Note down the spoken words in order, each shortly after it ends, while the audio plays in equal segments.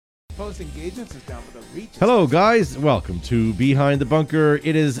post engagements is down, but the reach is Hello, guys. Welcome to Behind the Bunker.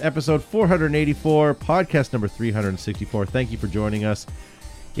 It is episode 484, podcast number 364. Thank you for joining us.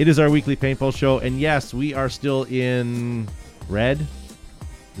 It is our weekly paintball show, and yes, we are still in red.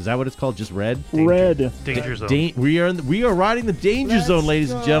 Is that what it's called? Just red? Red. Danger zone. We are riding the danger Let's zone, ladies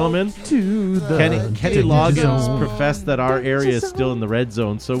and go gentlemen. To the Kenny danger Loggins zone. professed that our area is still in the red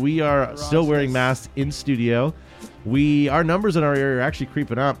zone, so we are still wearing masks in studio. Our numbers in our area are actually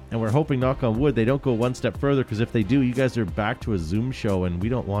creeping up, and we're hoping, knock on wood, they don't go one step further, because if they do, you guys are back to a Zoom show, and we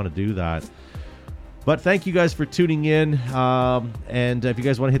don't want to do that. But thank you guys for tuning in, and if you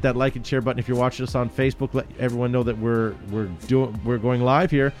guys want to hit that like and share button, if you're watching us on Facebook, let everyone know that we're going live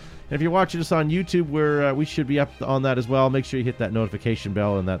here. And if you're watching us on YouTube, we should be up on that as well. Make sure you hit that notification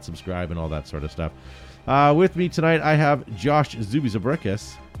bell and that subscribe and all that sort of stuff. With me tonight, I have Josh Zuby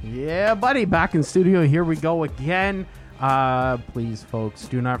Zabrikis. Yeah, buddy, back in studio. Here we go again. Please, folks,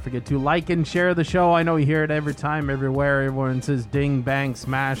 do not forget to like and share the show. I know you hear it every time, everywhere. Everyone says ding, bang,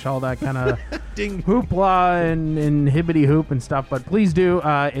 smash, all that kind of Ding. hoopla and hibbity hoop and stuff. But please do.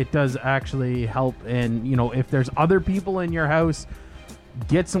 It does actually help. And, if there's other people in your house,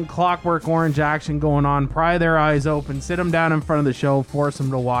 get some Clockwork Orange action going on. Pry their eyes open. Sit them down in front of the show. Force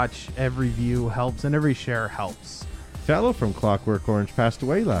them to watch. Every view helps, and every share helps. Fellow from Clockwork Orange passed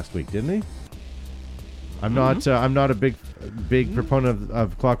away last week, didn't he? I'm not a big proponent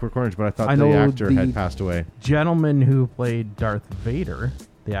of Clockwork Orange, but I thought the actor had passed away. Gentleman who played Darth Vader,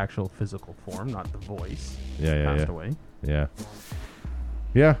 the actual physical form, not the voice, passed away.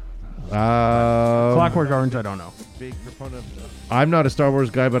 Yeah. Clockwork Orange, I don't know. Big proponent. I'm not a Star Wars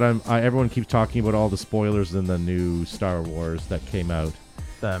guy, but everyone keeps talking about all the spoilers in the new Star Wars that came out.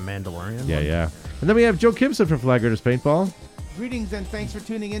 The Mandalorian. Yeah. And then we have Joe Kimson from Flagger's Paintball. Greetings and thanks for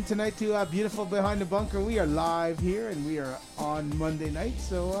tuning in tonight to beautiful Behind the Bunker. We are live here and we are on Monday night,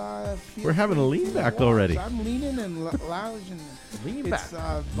 so We're having a lean back already. I'm leaning and lounging. Lean It's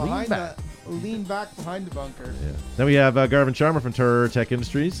back. lean back behind the bunker. Yeah. Then we have Garvin Sharma from Terror Tech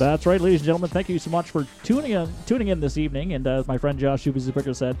Industries. That's right, ladies and gentlemen. Thank you so much for tuning in this evening. And as my friend Josh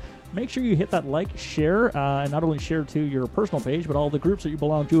Zubicker said, make sure you hit that like, share, and not only share to your personal page, but all the groups that you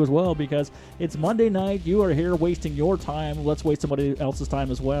belong to as well, because it's Monday night. You are here wasting your time. Let's waste somebody else's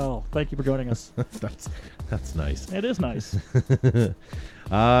time as well. Thank you for joining us. That's nice. It is nice.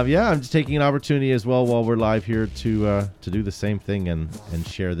 I'm just taking an opportunity as well while we're live here to do the same thing and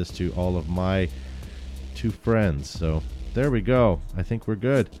share this to all of my two friends. So there we go. I think we're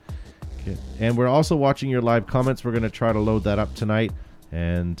good. Okay. And we're also watching your live comments. We're going to try to load that up tonight.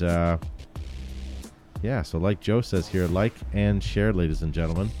 And so like Joe says here, like and share, ladies and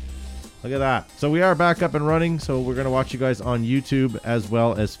gentlemen. Look at that. So we are back up and running. So we're going to watch you guys on YouTube as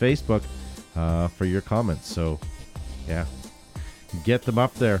well as Facebook for your comments. So yeah. Get them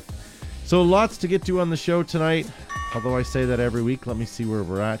up there. So lots to get to on the show tonight, although I say that every week. Let me see where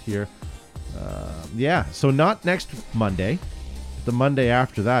we're at here. So not next Monday, the Monday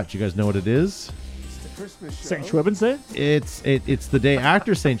after that. You guys know what it is? It's the Christmas show. St. Schwibben's Day? It's the day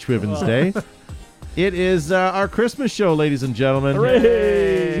after St. Schwibben's Day. It is our Christmas show, ladies and gentlemen.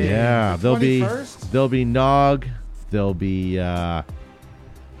 Hooray! Yeah, The there'll be Nog, there'll be I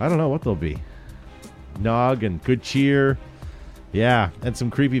don't know what there'll be. Nog and Good Cheer. Yeah, and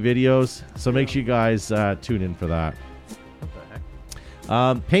some creepy videos. So make sure you guys tune in for that. What the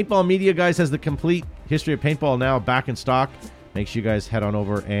heck? Paintball Media, guys, has the complete history of paintball now back in stock. Make sure you guys head on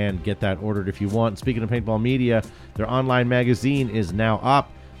over and get that ordered if you want. Speaking of Paintball Media, their online magazine is now up.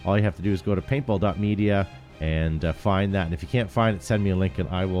 All you have to do is go to paintball.media and find that. And if you can't find it, send me a link and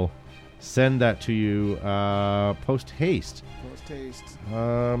I will send that to you post-haste. Post-haste.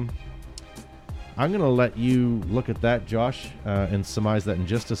 I'm going to let you look at that, Josh, and surmise that in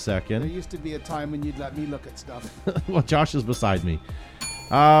just a There second. used to be a time when you'd let me look at stuff. Well, Josh is beside me.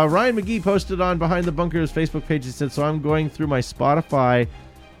 Ryan McGee posted on Behind the Bunker's Facebook page. He said, so I'm going through my Spotify.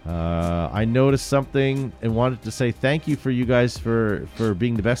 I noticed something and wanted to say thank you for you guys for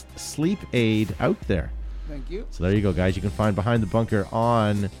being the best sleep aid out there. Thank you. So there you go, guys. You can find Behind the Bunker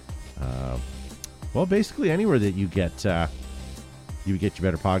on, basically anywhere that you get your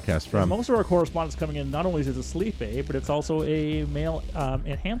better podcast from. Most of our correspondence coming in not only is it a sleep aid, but it's also a male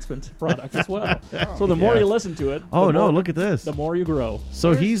enhancement product as well. So the more you listen to it, look at this. the more you grow.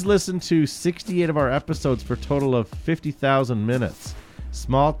 So he's listened to 68 of our episodes for a total of 50,000 minutes.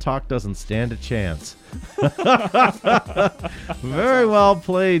 Small talk doesn't stand a chance. Very well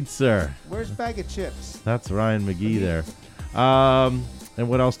played, sir. Where's Bag of Chips? That's Ryan McGee there. And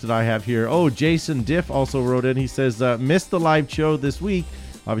what else did I have here? Oh, Jason Diff also wrote in. He says, missed the live show this week.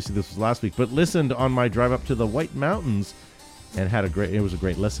 Obviously, this was last week, but listened on my drive up to the White Mountains and it was a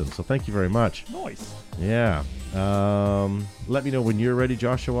great listen. So thank you very much. Nice. Yeah. Let me know when you're ready,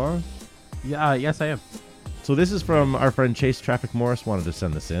 Joshua. Yeah, yes, I am. So this is from our friend Chase Traffic Morris wanted to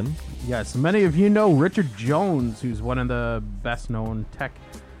send this in. Yes, many of you know Richard Jones, who's one of the best-known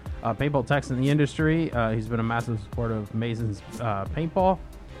paintball techs in the industry. He's been a massive supporter of Mason's paintball.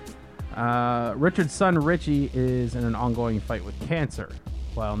 Richard's son, Richie, is in an ongoing fight with cancer.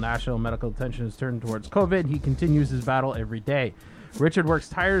 While national medical attention is turned towards COVID, he continues his battle every day. Richard works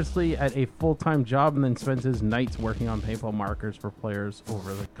tirelessly at a full-time job and then spends his nights working on paintball markers for players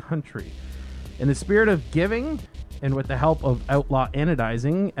over the country. In the spirit of giving, and with the help of Outlaw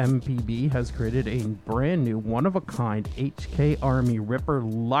Anodizing, MPB has created a brand new, one-of-a-kind HK Army Ripper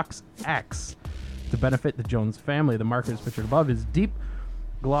Lux X to benefit the Jones family. The marker is pictured above is deep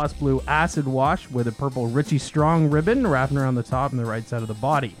gloss blue acid wash with a purple Richie Strong ribbon wrapping around the top and the right side of the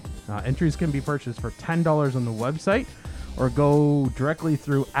body. Entries can be purchased for $10 on the website or go directly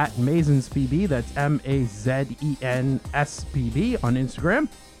through at Mazens PB. That's MAZENSPB on Instagram.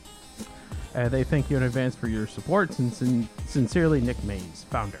 They thank you in advance for your support. Sincerely, Nick Mays,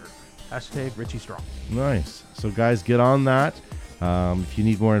 founder. Hashtag Richie Strong. Nice. So, guys, get on that. If you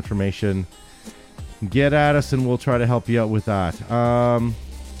need more information, get at us, and we'll try to help you out with that. All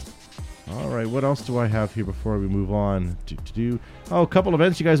right, what else do I have here before we move on? A couple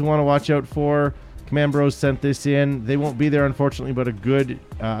events you guys want to watch out for. Command Bros sent this in. They won't be there, unfortunately, but a good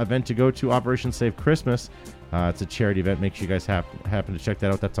event to go to, Operation Save Christmas. It's a charity event. Make sure you guys happen to check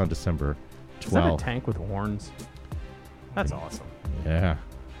that out. That's on December 12th. Is that a tank with horns? That's awesome. Yeah.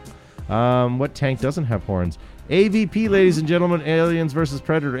 What tank doesn't have horns? AVP, ladies and gentlemen, Aliens vs.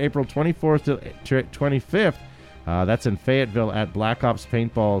 Predator, April 24th to 25th. That's in Fayetteville at Black Ops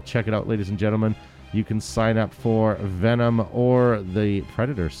Paintball. Check it out, ladies and gentlemen. You can sign up for Venom or the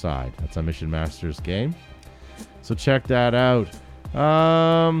Predator side. That's a Mission Masters game. So check that out.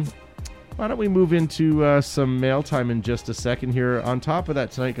 Why don't we move into some mail time in just a second here. On top of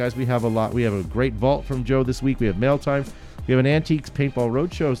that tonight, guys, we have a great vault from Joe this week. We have mail time. We have an Antiques Paintball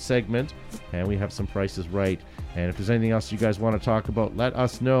Roadshow segment, and we have some prices right. And if there's anything else you guys want to talk about, let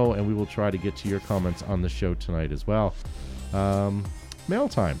us know, and we will try to get to your comments on the show tonight as well. Mail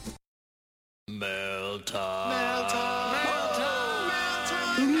time. Mail time. Mail time. Mail time. Mail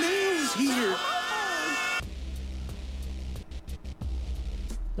time. The mail's here.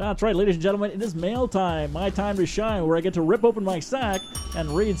 That's right, ladies and gentlemen. It is mail time. My time to shine, where I get to rip open my sack and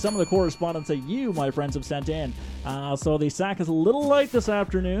read some of the correspondence that you, my friends, have sent in. So the sack is a little light this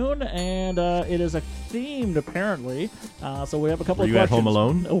afternoon, and it is a themed, apparently. So we have a couple Were of you questions. at home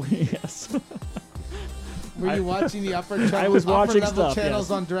alone? Oh, yes. Were you watching the upper channels? I was watching upper level stuff. channels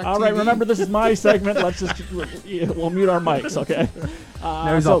Yes. on DirecTV? All right, remember this is my segment. Let's just we'll mute our mics, okay?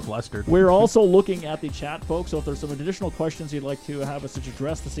 Now he's all flustered. We're also looking at the chat, folks. So if there's some additional questions you'd like to have us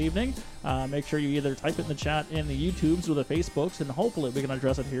address this evening, make sure you either type it in the chat in the YouTubes or the Facebooks, and hopefully we can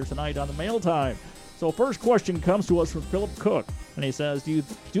address it here tonight on the mail time. So first question comes to us from Philip Cook, and he says, do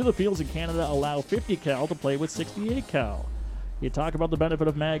the fields in Canada allow 50 cal to play with 68 cal? You talk about the benefit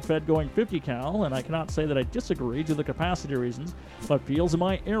of MagFed going 50 cal, and I cannot say that I disagree due to the capacity reasons, but fields in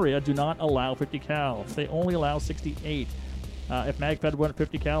my area do not allow 50 cal. They only allow 68. If MagFed went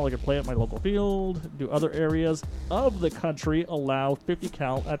 50 cal, I could play at my local field. Do other areas of the country allow 50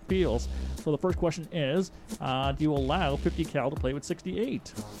 cal at fields? So the first question is, do you allow 50 cal to play with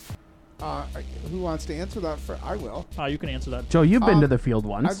 68? Who wants to answer that? I will. You can answer that. Joe, you've been to the field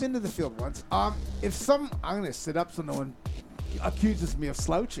once. I've been to the field once. I'm going to sit up so no one accuses me of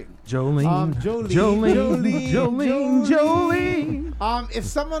slouching. Jolene. Jolene. If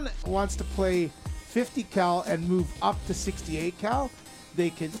someone wants to play 50 cal and move up to 68 cal,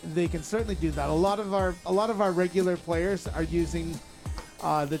 they can certainly do that. A lot of our regular players are using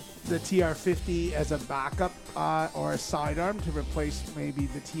the TR50 as a backup or a sidearm to replace maybe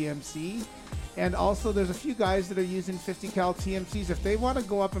the TMC. And also, there's a few guys that are using 50 cal TMCs. If they want to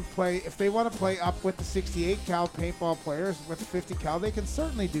go up and play, if they want to play up with the 68 cal paintball players with 50 cal, they can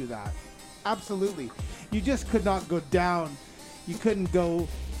certainly do that. Absolutely. You just could not go down. You couldn't go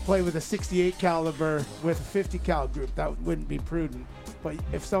play with a 68 caliber with a 50 cal group. That wouldn't be prudent. But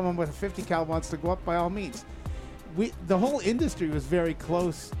if someone with a 50 cal wants to go up, by all means. The whole industry was very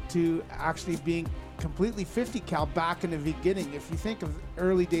close to actually being completely 50 cal back in the beginning. If you think of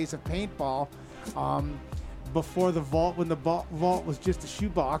early days of paintball, before the vault, when the vault was just a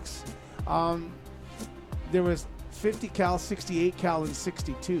shoebox, there was 50 cal, 68 cal, and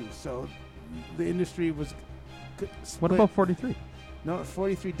 62. So the industry was split. What about 43? No,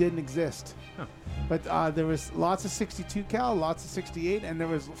 43 didn't exist. But there was lots of 62 cal, lots of 68, and there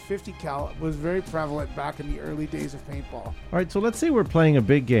was 50 cal. It was very prevalent back in the early days of paintball. All right, so let's say we're playing a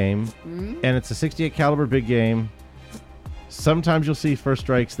big game, and it's a 68 caliber big game. Sometimes you'll see first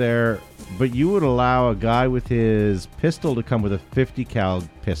strikes there, but you would allow a guy with his pistol to come with a 50 cal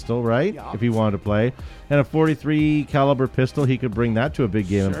pistol, right? Yeah. If he wanted to play. And a 43 caliber pistol, he could bring that to a big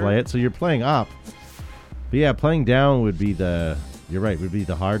game and Sure. play it. So you're playing up. But yeah, playing down would be you're right, would be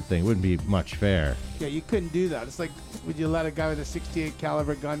the hard thing. It wouldn't be much fair. Yeah, you couldn't do that. It's like, would you let a guy with a 68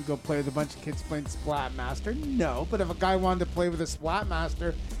 caliber gun go play with a bunch of kids playing Splatmaster? No, but if a guy wanted to play with a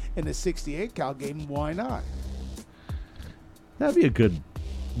Splatmaster in a 68 cal game, why not? That'd be a good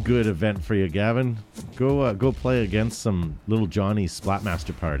event for you, Gavin. Go play against some little Johnny's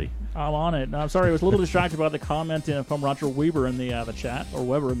Splatmaster party. I'm on it. I'm sorry, I was a little distracted by the comment from Roger Weber in the chat, or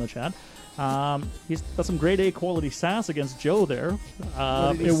Weber in the chat. He's got some grade A quality sass against Joe there.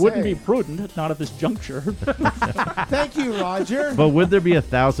 What did he It wouldn't say? be prudent, not at this juncture. Thank you, Roger. But would there be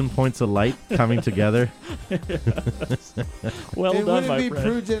 1,000 points of light coming together? Well It done, wouldn't my be friend.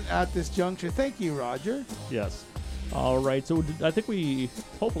 prudent at this juncture. Thank you, Roger. Yes. All right, so I think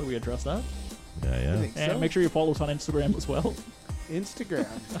hopefully we addressed that. Yeah, I yeah. think And so. make sure you follow us on Instagram as well. Instagram.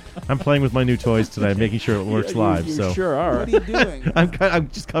 I'm playing with my new toys today, making sure it works You live. sure What are. are you doing? I'm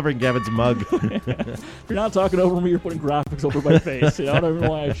just covering Gavin's mug. If you're not talking over me, you're putting graphics over my face. You know, I don't even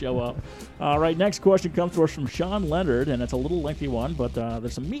know why I show up. All right, next question comes to us from Sean Leonard, and it's a little lengthy one, but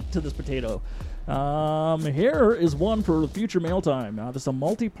there's some meat to this potato. Here is one for future mail time. This is a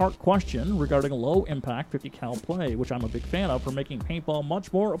multi-part question regarding low-impact 50 cal play, which I'm a big fan of for making paintball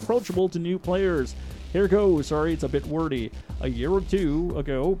much more approachable to new players. Here goes. Sorry, it's a bit wordy. A year or two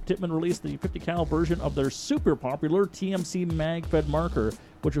ago, Tippmann released the 50 cal version of their super popular TMC mag-fed marker,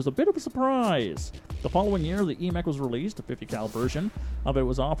 which was a bit of a surprise. The following year, the EMEC was released. A 50 cal version of it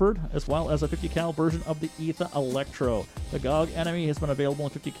was offered, as well as a 50 cal version of the ETHA Electro. The GOG Enemy has been available in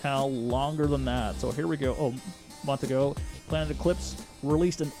 50 cal longer than that. So here we go. A month ago, Planet Eclipse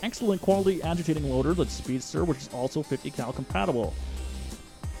released an excellent quality agitating loader, the Speedster, which is also 50 cal compatible.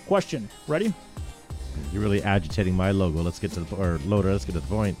 Question. Ready? You're really agitating my logo. Let's get to loader. Let's get to the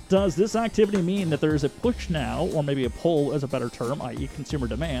point. Does this activity mean that there is a push now, or maybe a pull as a better term, i.e. consumer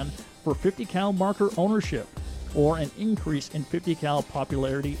demand, for 50 cal marker ownership, or an increase in 50 cal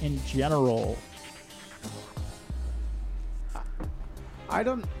popularity in general? I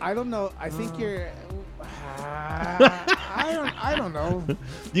don't know. I think you're. I don't know.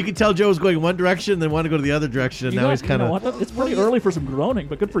 You can tell Joe's going one direction, then want to go to the other direction, and now he's kind You of. know what? It's pretty early for some groaning,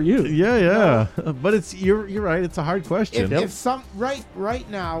 but good for you. Yeah. But you're right. It's a hard question. If some right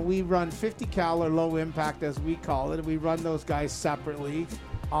now we run 50 cal or low impact as we call it, we run those guys separately,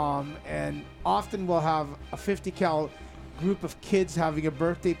 and often we'll have a 50 cal group of kids having a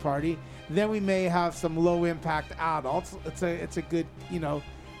birthday party. Then we may have some low impact adults. It's a good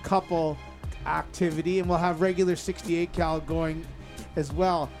couple activity, and we'll have regular 68 cal going as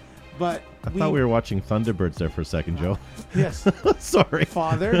well. But I thought we were watching Thunderbirds there for a second, Joe. yes. Sorry.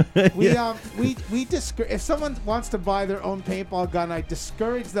 Father, we discourage. If someone wants to buy their own paintball gun, I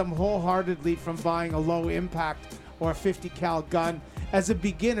discourage them wholeheartedly from buying a low impact or a 50 cal gun as a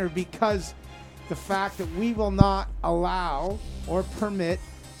beginner, because the fact that we will not allow or permit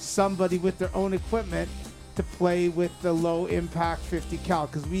somebody with their own equipment to play with the low impact 50 cal,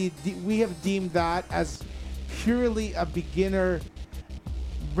 because we have deemed that as purely a beginner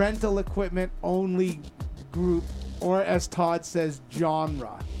rental equipment only group, or as Todd says,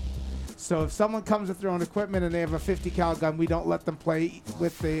 genre. So if someone comes with their own equipment and they have a 50 cal gun, we don't let them play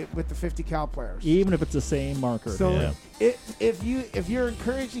with the 50 cal players. Even if it's the same marker. So if you're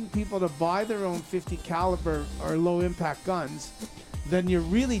encouraging people to buy their own 50 caliber or low impact guns, then you're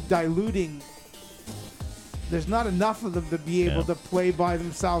really diluting. There's not enough of them to be able to play by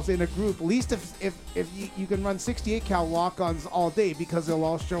themselves in a group. At least if you can run 68 cal walk-ons all day, because they'll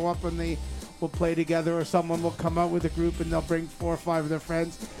all show up and they will play together, or someone will come out with a group and they'll bring 4 or 5 of their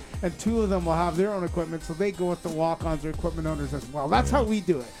friends, and 2 of them will have their own equipment, so they go with the walk-ons or equipment owners as well. That's how we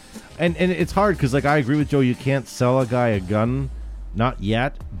do it. And it's hard because, like, I agree with Joe. You can't sell a guy a gun, not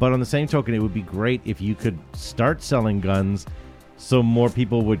yet. But on the same token, it would be great if you could start selling guns, so more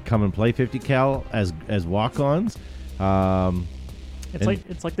people would come and play 50 cal as walk-ons. It's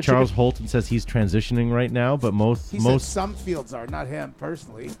like the Charles chicken. Holton says he's transitioning right now, but He said some fields are, not him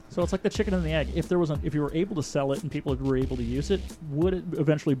personally. So it's like the chicken and the egg. If if you were able to sell it and people were able to use it, would it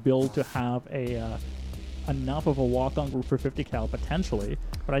eventually build to have a enough of a walk-on group for 50 cal potentially,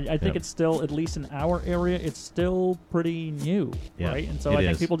 but I think Yep. it's still, at least in our area, it's still pretty new, Yeah, right? And so it I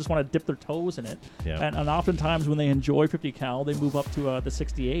think is. people just want to dip their toes in it, Yeah. and oftentimes when they enjoy 50 cal, they move up to the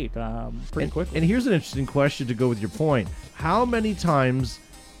 68 pretty quickly. And here's an interesting question to go with your point. How many times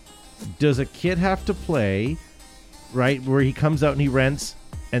does a kid have to play, right, where he comes out and he rents,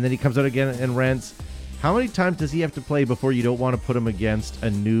 and then he comes out again and rents? How many times does he have to play before you don't want to put him against a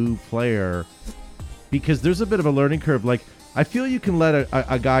new player? Because there's a bit of a learning curve. Like, I feel you can let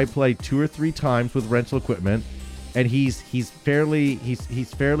a guy play 2 or 3 times with rental equipment, and he's fairly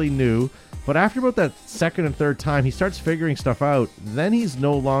new. But after about that second and third time, he starts figuring stuff out. Then he's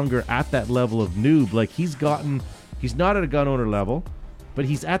no longer at that level of noob. Like, he's not at a gun owner level, but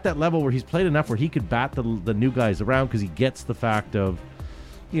he's at that level where he's played enough where he could bat the new guys around because he gets the fact of,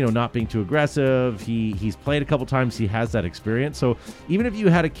 not being too aggressive. He's played a couple times. He has that experience. So even if you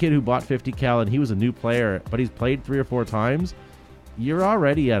had a kid who bought 50 cal and he was a new player, but he's played 3 or 4 times, you're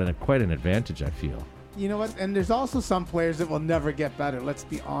already at quite an advantage, I feel. You know what? And there's also some players that will never get better. Let's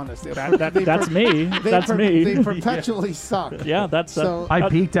be honest. That's me. That's me. They perpetually suck. Yeah, that's So- I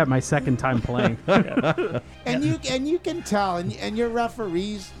peaked at my second time playing. And you can tell, and your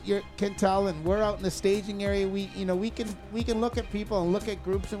referees can tell, and we're out in the staging area. We can look at people and look at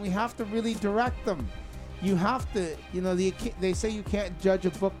groups, and we have to really direct them. You have to, they say you can't judge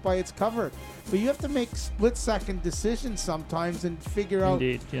a book by its cover, but you have to make split-second decisions sometimes and figure out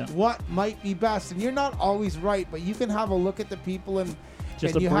Indeed, yeah. what might be best. And you're not always right, but you can have a look at the people and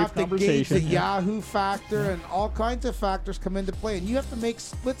Just and a you brief have to gauge conversation, the yeah. Yahoo factor, and all kinds of factors come into play, and you have to make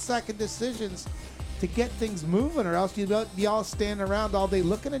split-second decisions to get things moving, or else you'll be all standing around all day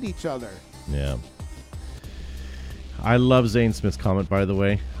looking at each other. Yeah. I love Zane Smith's comment, by the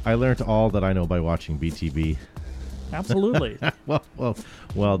way. I learned all that I know by watching BTB. Absolutely. well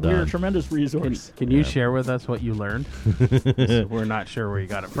We're a done. tremendous resource. Can you share with us what you learned? We're not sure where you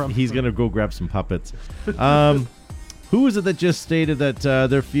got it from. He's going to go grab some puppets. Who is it that just stated that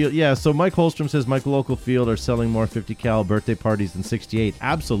their field? Yeah, so Mike Holstrom says Mike local field are selling more 50 cal birthday parties than 68.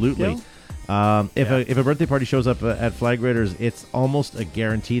 Absolutely. If a birthday party shows up at Flag Raiders, it's almost a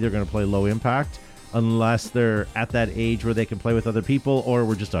guarantee they're going to play low impact, unless they're at that age where they can play with other people, or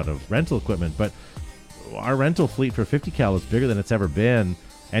we're just out of rental equipment. But our rental fleet for 50 cal is bigger than it's ever been,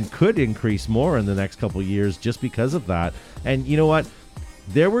 and could increase more in the next couple of years just because of that. And you know what?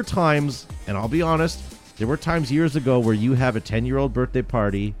 There were times, and I'll be honest, there were times years ago where you have a 10-year-old birthday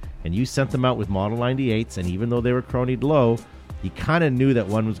party and you sent them out with Model 98s, and even though they were cronied low, you kind of knew that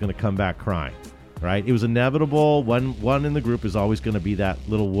one was going to come back crying, right? It was inevitable. One in the group is always going to be that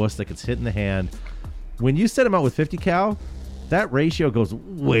little wuss that gets hit in the hand. When you set them out with 50 cal, that ratio goes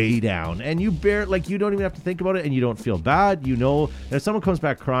way down, and you don't even have to think about it, and you don't feel bad. And if someone comes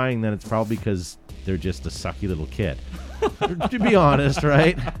back crying, then it's probably because they're just a sucky little kid. To be honest,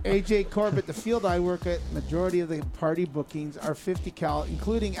 right? AJ Corbett, the field I work at, majority of the party bookings are 50 cal,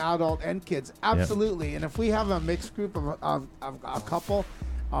 including adult and kids. Absolutely. And if we have a mixed group of a couple,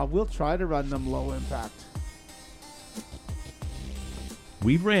 we'll try to run them low impact.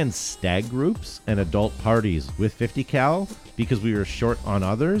 We ran stag groups and adult parties with 50 cal because we were short on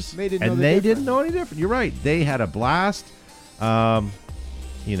others, They didn't know the didn't difference. know any different. You're right. They had a blast. The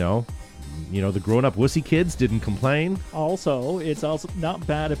grown-up wussy kids didn't complain. Also, it's also not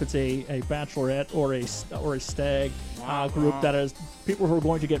bad if it's a bachelorette or a stag group that is people who are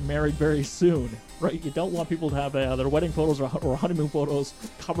going to get married very soon, right? You don't want people to have their wedding photos or honeymoon photos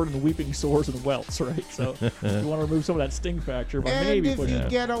covered in weeping sores and welts, right? So you want to remove some of that sting factor, but And maybe if put you it.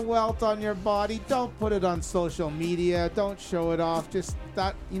 get a welt on your body, don't put it on social media. Don't show it off. Just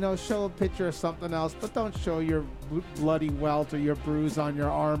show a picture of something else, but don't show your bloody welt or your bruise on your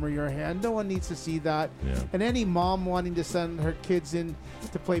arm or your hand. No one needs to see that. Yeah. And any mom wanting to send her kids in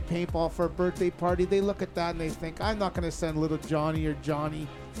to play paintball for a birthday party, they look at that and they think, I'm not going to send little Johnny or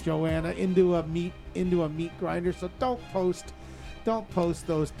Joanna into a meat grinder. So don't post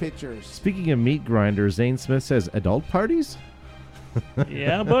those pictures. Speaking of meat grinders, Zane Smith says adult parties?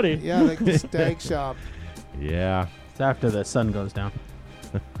 Yeah, buddy. Yeah, like the stag shop. Yeah. It's after the sun goes down.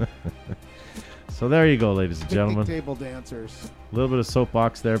 So there you go, ladies and Picnic gentlemen. table dancers. A little bit of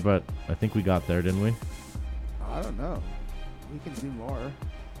soapbox there, but I think we got there, didn't we? I don't know. We can do more.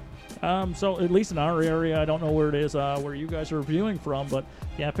 So at least in our area, I don't know where it is, where you guys are viewing from, but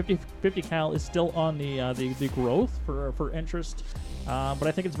yeah, 50 cal is still on the growth for interest. But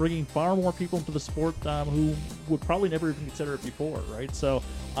I think it's bringing far more people into the sport who would probably never even consider it before, right? So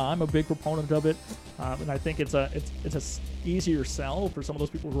I'm a big proponent of it, and I think it's a easier sell for some of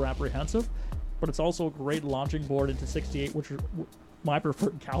those people who are apprehensive. But it's also a great launching board into 68, which is my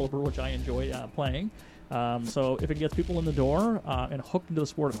preferred caliber, which I enjoy playing. So if it gets people in the door and hooked into the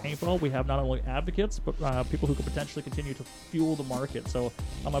sport of paintball, we have not only advocates, but people who could potentially continue to fuel the market. So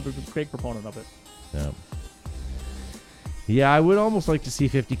I'm a big proponent of it. Yeah. Yeah, I would almost like to see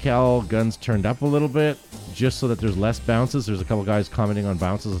 50 cal guns turned up a little bit, just so that there's less bounces. There's a couple guys commenting on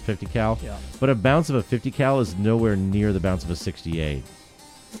bounces of 50 cal. Yeah. But a bounce of a 50 cal is nowhere near the bounce of a 68.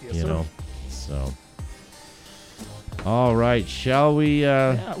 Yes, You sir. know? So. All right, shall we?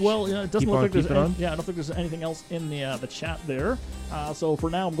 Yeah, well, it doesn't keep look on like there's keeping on? I don't think there's anything else in the chat there. So for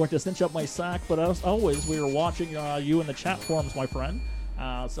now, I'm going to cinch up my sack. But as always, we are watching you in the chat forums, my friend.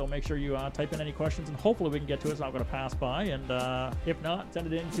 So make sure you type in any questions, and hopefully we can get to it. It's not going to pass by. And if not, send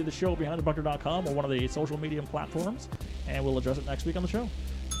it in to the show behindthebunker.com or one of the social media platforms, and we'll address it next week on the show.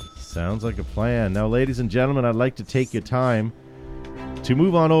 Sounds like a plan. Now, ladies and gentlemen, I'd like to take your time to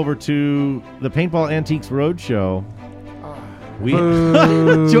move on over to the Paintball Antiques Roadshow. We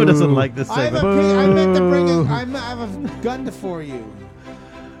Joe doesn't like this I segment. meant to bring it. I have a gun for you.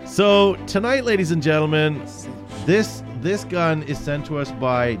 So tonight, ladies and gentlemen, this gun is sent to us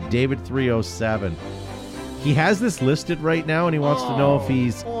by David307. He has this listed right now, and he wants to know if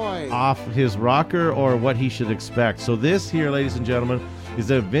he's boy. off his rocker or what he should expect. So this here, ladies and gentlemen, is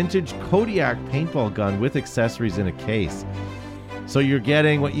a vintage Kodiak paintball gun with accessories in a case. So you're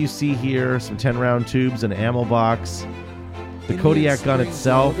getting what you see here, some 10-round tubes, an ammo box, the Indian Kodiak gun Springs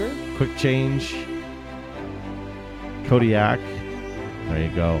itself, loader. quick change, Kodiak. There you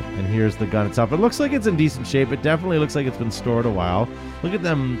go. And here's the gun itself. It looks like it's in decent shape. It definitely looks like it's been stored a while. Look at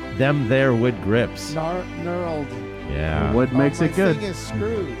them there wood grips. Knurled. Yeah. What makes my it good? thing is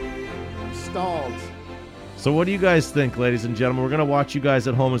screwed. Stalled. So what do you guys think, ladies and gentlemen? We're going to watch you guys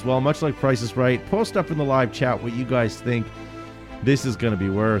at home as well, much like Price is Right. Post up in the live chat what you guys think this is going to be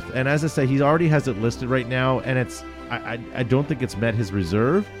worth. And as I say, he already has it listed right now, and it's I don't think it's met his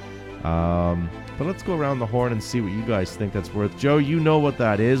reserve. But let's go around the horn and see what you guys think that's worth. Joe, you know what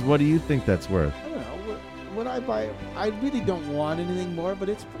that is. What do you think that's worth? I don't know. Would I buy it? I really don't want anything more, but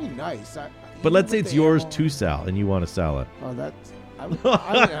it's pretty nice. But let's say even it's with the yours ammo- to sell, and you want to sell it. Oh, that's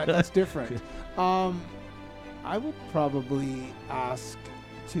that's different. I would probably ask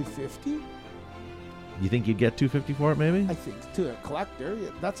 $250. You think you'd get $250 for it, maybe? I think to a collector,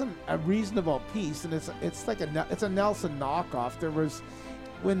 that's a reasonable piece, and it's like it's a Nelson knockoff. There was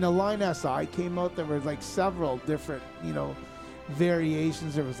when the Line SI came out, there were like several different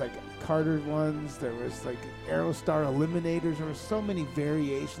variations. There was like Carter ones. There was like Aerostar Eliminators. There were so many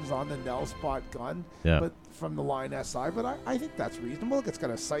variations on the Nelspot gun, Yeah. but from the Line SI. But I think that's reasonable. Look, it's got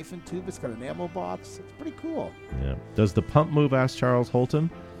a siphon tube. It's got an ammo box. It's pretty cool. Yeah. Does the pump move? Asked Charles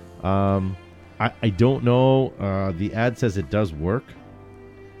Holton. I don't know. The ad says it does work.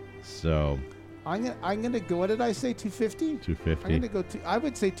 So I'm gonna go. What did I say? $250. $250. I'm gonna go to. I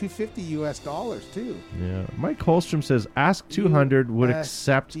would say $250 US too. Yeah. Mike Holstrom says ask 200 would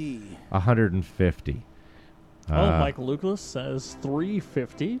accept USD. 150. Mike Lucas says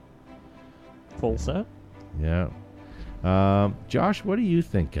 $350. Full set. Yeah. Josh, what are you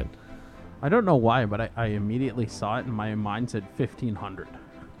thinking? I don't know why, but I immediately saw it and my mind said 1,500.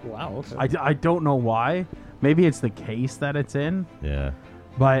 Wow. Okay. I don't know why. Maybe it's the case that it's in, Yeah.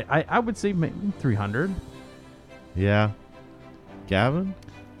 but I would say maybe 300. Yeah. Gavin?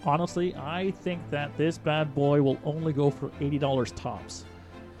 Honestly, I think that this bad boy will only go for $80 tops.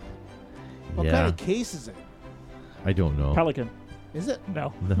 What Yeah. kind of case is it? I don't know. Pelican. Is it?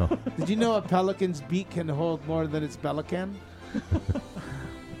 No. No. Did you know a pelican's beak can hold more than its belly can?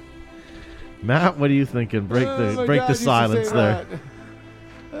 Matt, what are you thinking? Break Oh my the God, used to silence say there.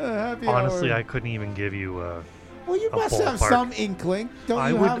 that. Happy Honestly, hour. I couldn't even give you Well, you a must have ballpark. some inkling. Don't I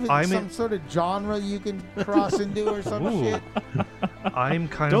you would- have I'm some in- sort of genre you can cross into or some Ooh. shit? I'm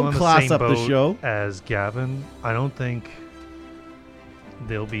kind Don't of on class the same up the boat show. as Gavin. I don't think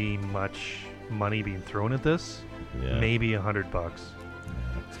there'll be much money being thrown at this. Yeah. Maybe $100.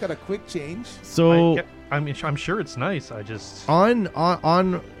 It's got a quick change. So I'm sure it's nice. I just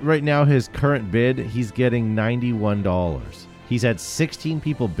on right now his current bid, he's getting $91. He's had 16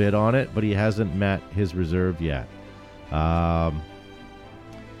 people bid on it, but he hasn't met his reserve yet.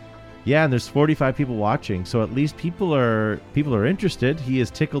 Yeah, and there's 45 people watching, so at least people are interested. He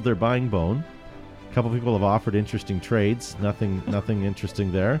has tickled their buying bone. A couple people have offered interesting trades. Nothing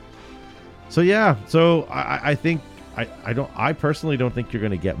interesting there. So yeah, so I think I personally don't think you're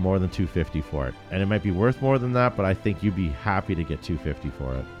going to get more than $250 for it, and it might be worth more than that, but I think you'd be happy to get $250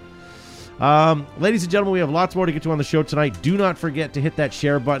 for it. Ladies and gentlemen, we have lots more to get to on the show tonight. Do not forget to hit that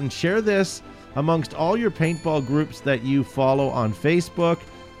share button. Share this amongst all your paintball groups that you follow on Facebook.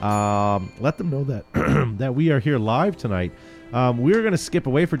 Let them know that that we are here live tonight. We're going to skip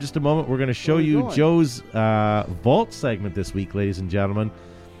away for just a moment. We're going to show you Joe's Vault segment this week, ladies and gentlemen.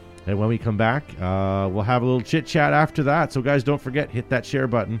 And when we come back, we'll have a little chit-chat after that. So, guys, don't forget, hit that share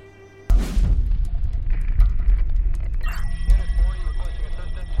button.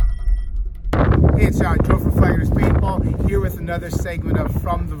 Hey, it's Joe from Flaggers Paintball, here with another segment of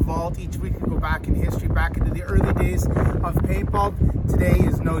From the Vault. Each week we go back in history, back into the early days of paintball. Today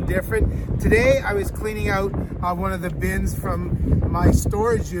is no different. Today I was cleaning out one of the bins from my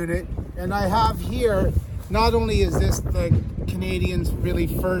storage unit, and I have here, not only is this the Canadians' really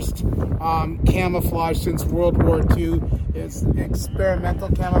first camouflage since World War II, it's experimental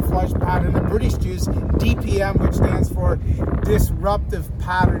camouflage pattern. The British use DPM, which stands for disruptive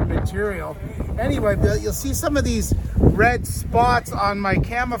pattern material. Anyway, you'll see some of these red spots on my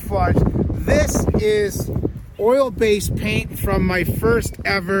camouflage. This is oil-based paint from my first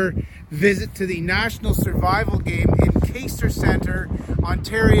ever visit to the National Survival Game in Keister Centre,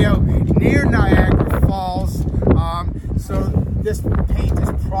 Ontario, near Niagara Falls. So this paint is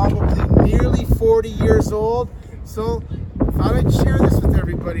probably nearly 40 years old. So I thought I'd share this with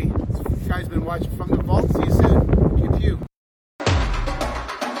everybody. You guys been watching From the Vault. See you soon. Pew pew.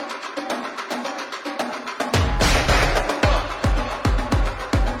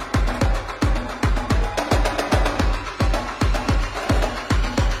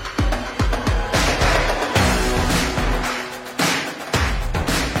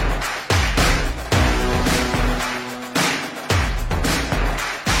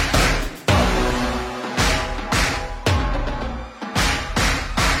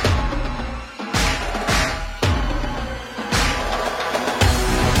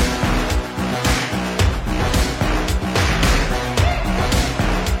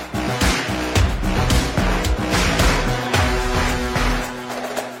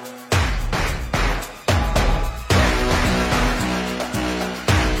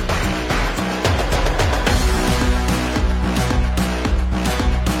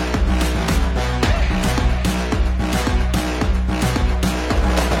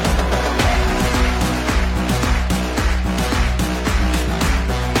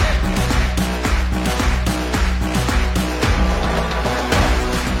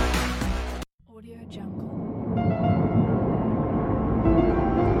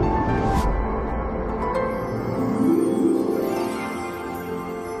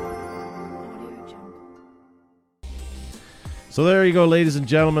 So there you go, ladies and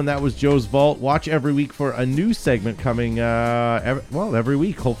gentlemen. That was Joe's Vault. Watch every week for a new segment coming. Every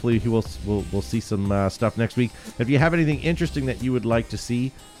week. Hopefully, we'll see some stuff next week. If you have anything interesting that you would like to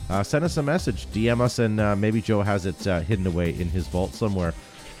see, send us a message, DM us, and maybe Joe has it hidden away in his vault somewhere.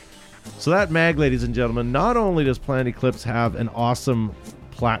 So that mag, ladies and gentlemen, not only does Planet Eclipse have an awesome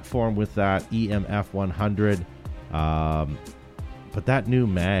platform with that EMF 100, but that new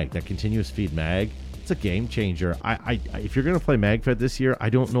mag, that continuous feed mag, it's a game changer. If you're going to play MagFed this year,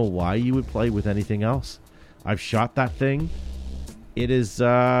 I don't know why you would play with anything else. I've shot that thing. It is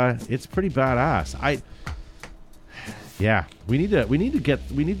it's pretty badass. We need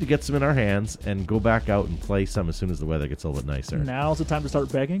to get some in our hands and go back out and play some as soon as the weather gets a little bit nicer. Now's the time to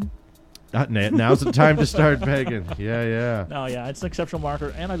start begging. Now's the time to start begging. Yeah. No, yeah, it's an exceptional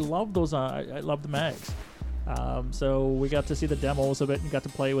marker, and I love those. I love the mags. So we got to see the demos of it and got to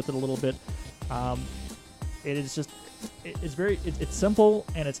play with it a little bit. It is just, it's simple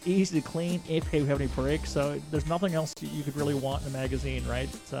and it's easy to clean if you have any breaks. So there's nothing else you could really want in a magazine, right?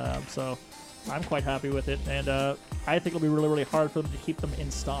 So I'm quite happy with it, and I think it'll be really, really hard for them to keep them in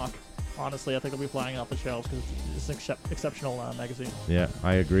stock. Honestly, I think they'll be flying off the shelves because it's an exceptional magazine. Yeah,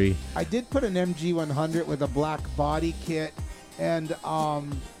 I agree. I did put an MG100 with a black body kit and a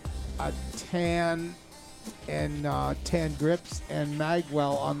tan grips and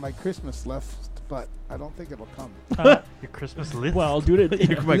magwell on my Christmas list, but I don't think it'll come. Your Christmas list? Well, due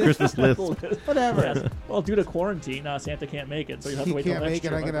to my Christmas list. Whatever. Yes. Well, due to quarantine, Santa can't make it, so you have to wait till next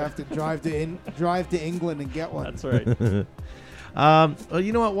year. I'm gonna have to drive to England and get one. That's right. Well,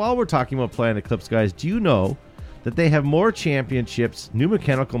 you know what? While we're talking about Planet Eclipse, guys, do you know that they have more championships, new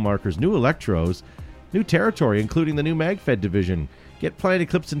mechanical markers, new electros, new territory, including the new MagFed division? Get Planet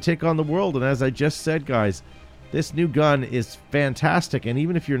Eclipse and take on the world. And as I just said, guys, this new gun is fantastic. And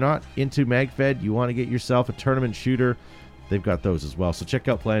even if you're not into MagFed, you want to get yourself a tournament shooter, they've got those as well. So check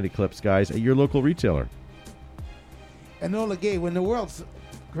out Planet Eclipse, guys, at your local retailer. Enola Gay, when the world's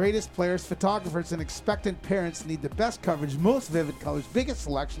greatest players, photographers, and expectant parents need the best coverage, most vivid colors, biggest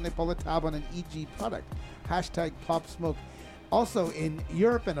selection, they pull the tab on an EG product. Hashtag Pop Smoke. Also, in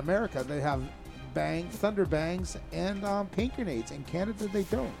Europe and America, they have Thunder Bangs and paint grenades. In Canada, they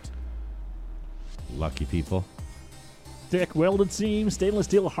don't. Lucky people. Thick welded seams, stainless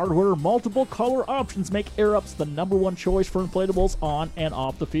steel hardware, multiple color options make Air Ups the #1 choice for inflatables on and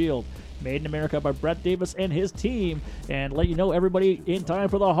off the field. Made in America by Brett Davis and his team. And let you know, everybody, in time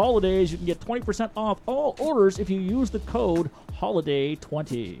for the holidays, you can get 20% off all orders if you use the code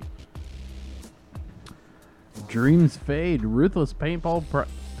HOLIDAY20. Dreams fade. Ruthless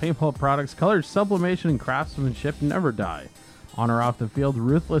paintball products, color sublimation, and craftsmanship never die. On or off the field,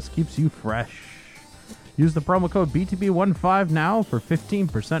 Ruthless keeps you fresh. Use the promo code BTB15 now for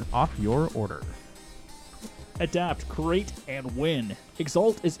 15% off your order. Adapt, create, and win.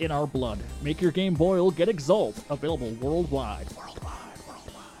 Exalt is in our blood. Make your game boil. Get Exalt. Available worldwide.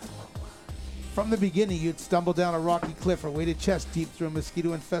 From the beginning, you'd stumble down a rocky cliff or wade a chest deep through a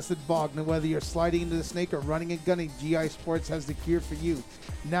mosquito-infested bog. Now, whether you're sliding into the snake or running and gunning, GI Sports has the cure for you.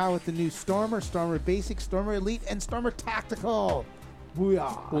 Now with the new Stormer, Stormer Basic, Stormer Elite, and Stormer Tactical.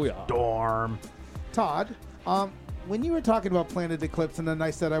 Booyah. Booyah. Dorm. Todd, when you were talking about Planet Eclipse and then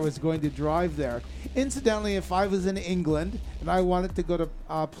I said I was going to drive there, incidentally, if I was in England and I wanted to go to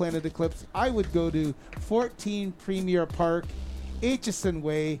Planet Eclipse, I would go to 14 Premier Park, Aitchison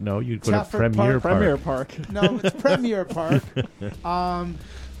Way. No, you'd go to Trafford Premier Park. Premier Park. No, it's Premier Park.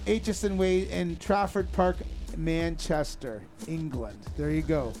 Aitchison Way and Trafford Park, Manchester, England. There you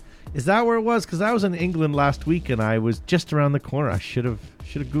go. Is that where it was? Because I was in England last week and I was just around the corner. I should have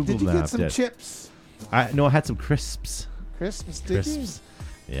Googled Did you mapped get some it. chips? I had some crisps. Crisps, did you? Crisps.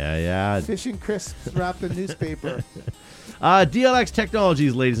 Yeah. Fish and crisps wrapped in newspaper. DLX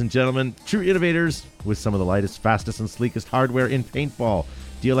Technologies, ladies and gentlemen. True innovators with some of the lightest, fastest, and sleekest hardware in paintball.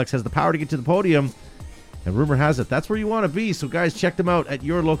 DLX has the power to get to the podium, and rumor has it that's where you want to be. So, guys, check them out at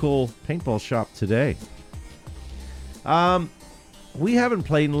your local paintball shop today. We haven't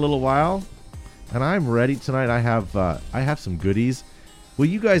played in a little while, and I'm ready tonight. I have some goodies. Will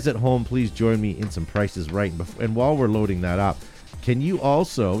you guys at home please join me in some Prices Right? And while we're loading that up, can you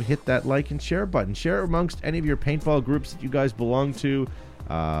also hit that like and share button? Share it amongst any of your paintball groups that you guys belong to.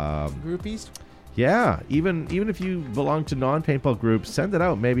 Groupies? Yeah, even if you belong to non-paintball groups, send it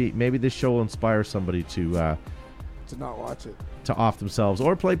out. Maybe this show will inspire somebody to not watch it. To off themselves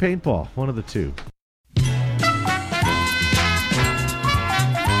or play paintball. One of the two.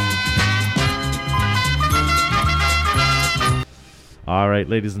 All right,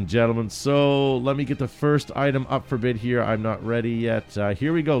 ladies and gentlemen, so let me get the first item up for bid here. I'm not ready yet.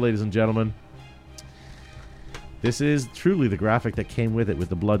 Here we go, ladies and gentlemen. This is truly the graphic that came with it, with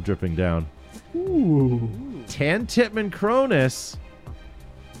the blood dripping down. Ooh. 10 Tippmann Cronus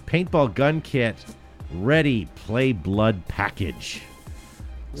paintball gun kit ready play blood package.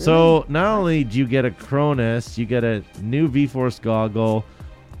 Really? So not only do you get a Cronus, you get a new V-Force goggle,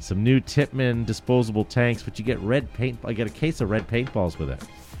 some new Tippmann disposable tanks, but you get red paint. I get a case of red paintballs with it.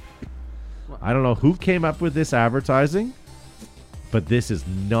 I don't know who came up with this advertising, but this is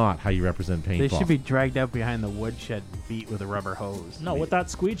not how you represent paintball. They should be dragged out behind the woodshed and beat with a rubber hose. No, with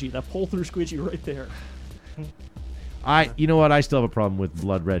that squeegee, that pull-through squeegee right there. You know what? I still have a problem with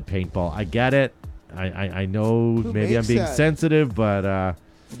blood red paintball. I get it. I know Who maybe I'm makes being that? sensitive, but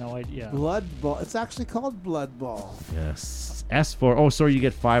No idea. Blood Ball. It's actually called Blood Ball. yes. S4. Oh, sorry, you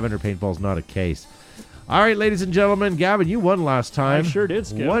get 500 paintballs, not a case. All right, ladies and gentlemen, Gavin, you won last time. I sure did,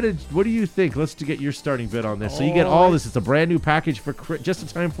 Skip. What do you think? Let's get your starting bid on this. So you get all this. It's a brand new package for just in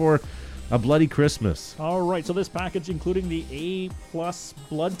time for a bloody Christmas. All right, so this package, including the A+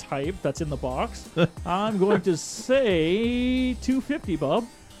 blood type that's in the box, I'm going to say $250, Bob.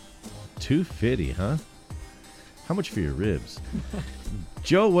 $250, huh? How much for your ribs?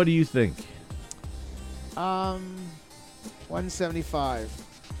 Joe, what do you think? $175.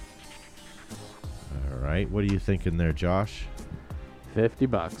 All right. What are you thinking there, Josh? $50.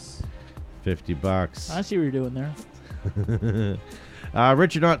 $50. I see what you're doing there.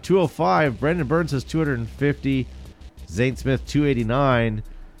 Richard Knott, 205. Brendan Burns says 250. Zane Smith, 289.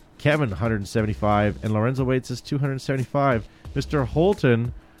 Kevin, 175. And Lorenzo Wade says 275. Mr.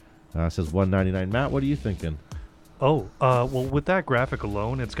 Holton says 199. Matt, what are you thinking? Oh, well, with that graphic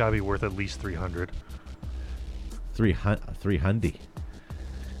alone, it's got to be worth at least 300. 300.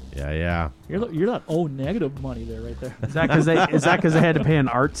 Yeah. You're not negative money there, right there. Is that because they had to pay an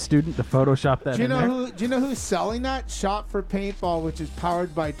art student to Photoshop that? Do you know who's selling that? Shop for Paintball, which is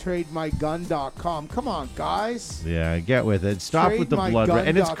powered by TradeMyGun.com. Come on, guys. Yeah, get with it. Stop with the blood.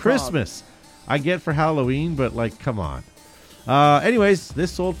 And it's Christmas. I get for Halloween, but like, come on. Anyways,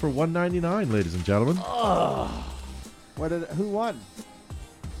 this sold for $199, ladies and gentlemen. Who won?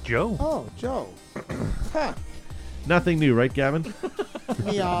 Joe. Oh, Joe. Huh. Nothing new, right, Gavin?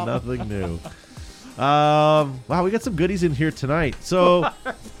 Meow. Nothing new. Wow, we got some goodies in here tonight. So,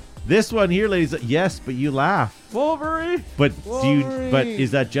 This one here, ladies. Yes, but you laugh. Wolverine. But Wolverine. But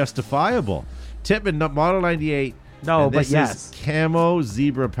is that justifiable? Tipman, Model 98. No, and but this yes. is camo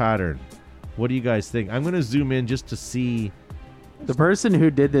zebra pattern. What do you guys think? I'm going to zoom in just to see. The person who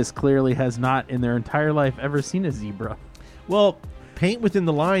did this clearly has not in their entire life ever seen a zebra. Well, paint within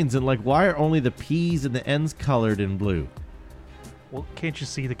the lines, and like, why are only the P's and the N's colored in blue? Well, can't you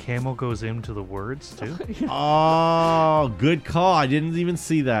see the camo goes into the words too? Oh, good call. I didn't even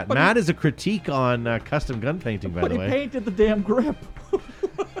see that. Matt is a critique on custom gun painting, by But the he way. painted the damn grip.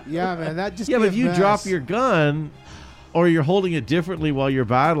 Yeah, man, that just Yeah, be but a if you mess. drop your gun or you're holding it differently while you're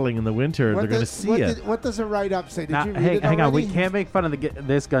battling in the winter, they're going to see it. What does a write-up say? Did Now, you read it hang on. We already? can't make fun of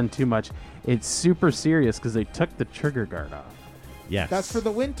this gun too much. It's super serious because they took the trigger guard off. Yes. That's for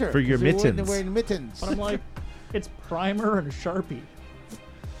the winter. For your 'cause you're mittens. wearing mittens. But I'm like, it's primer and a Sharpie.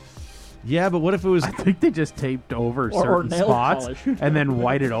 Yeah, but what if it was... I think they just taped over Or certain nail spots polish. and then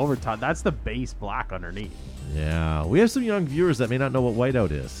whited over top. That's the base black underneath. Yeah, we have some young viewers that may not know what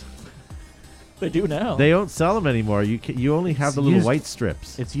whiteout is. They do now. They don't sell them anymore. You only have It's the little used- white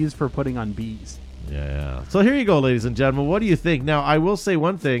strips. It's used for putting on bees. Yeah. So here you go, ladies and gentlemen. What do you think? Now, I will say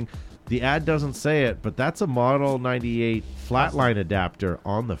one thing. The ad doesn't say it, but that's a Model 98 flatline adapter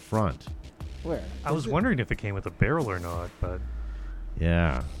on the front. Where? I was wondering if it came with a barrel or not, but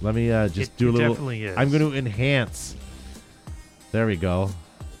Yeah. Let me just It- do a it little... definitely is. I'm going to enhance. There we go.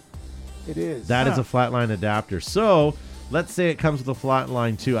 It is. That is a flatline adapter. So, let's say it comes with a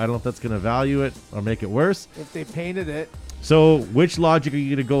flatline too. I don't know if that's going to value it or make it worse. If they painted it, So, which logic are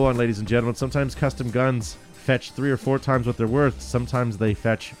you going to go on, ladies and gentlemen? Sometimes custom guns fetch 3 or 4 times what they're worth. Sometimes they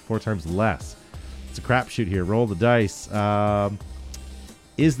fetch 4 times less. It's a crapshoot here. Roll the dice.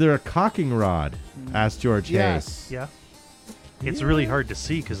 Is there a cocking rod? Asked George yes. yeah. It's really hard to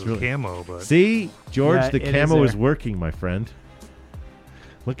see because of really- camo, but Hayes. See, George, Yeah, the it is camo is there. working, my friend.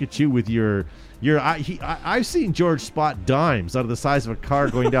 Look at you with your. I've seen George spot dimes out of the size of a car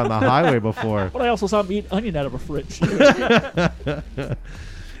going down the highway before. But I also saw him eat onion out of a fridge.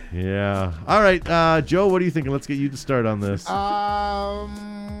 Yeah. All right, Joe, what are you thinking? Let's get you to start on this.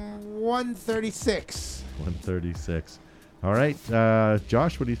 136. 136. All right,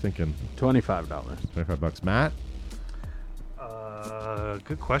 Josh, what are you thinking? $25. $25. Matt?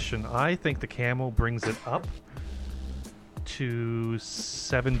 good question. I think the camo brings it up to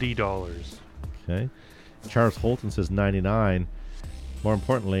 $70. Okay. Charles Holton says 99. More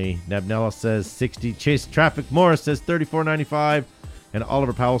importantly, Nabnella says 60. Chase Traffic Morris says 34.95, and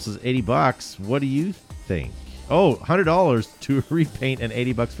Oliver Powell says $80. What do you think? Oh, $100 to repaint and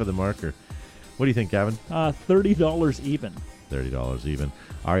 $80 for the marker. What do you think, Gavin? $30 even. $30 even.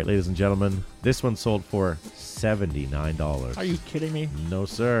 All right, ladies and gentlemen, this one sold for $79. Are you kidding me? No,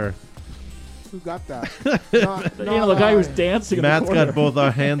 sir. Who got that? You know, the guy who's dancing in the Matt's corner. got both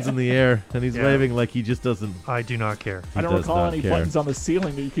our hands in the air, and he's Yeah. waving like he just doesn't. I do not care. I don't does recall not any care. buttons on the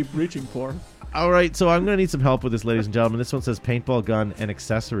ceiling that you keep reaching for. All right, so I'm going to need some help with this, ladies and gentlemen. This one says paintball gun and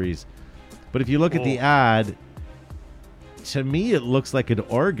accessories. But if you look at the Whoa. ad, to me it looks like an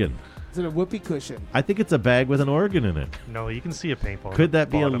organ. Is it a whoopee cushion? I think it's a bag with an organ in it. No, you can see a paintball. Could at the that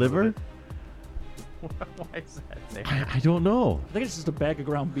be a bottom of liver? it. Why is that there? I don't know. I think it's just a bag of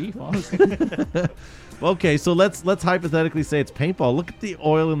ground beef, honestly. Okay, so let's hypothetically say it's paintball. Look at the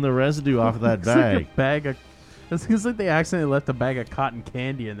oil and the residue off of that It's like bag. a bag of. It seems like they accidentally left a bag of cotton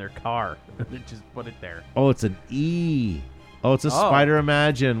candy in their car. They just put it there. Oh, it's an E. Oh, it's a Oh. Spider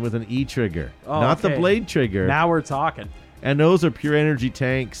Imagine with an E trigger, Oh, not the okay. blade trigger. Now we're talking. And those are pure energy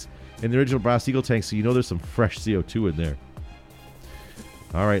tanks in the original Brass Eagle tanks, so you know there's some fresh CO2 in there.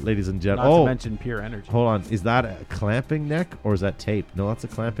 All right, ladies and Not gentlemen. to Oh, mention pure energy. hold on. Is that a clamping neck or is that tape? No, that's a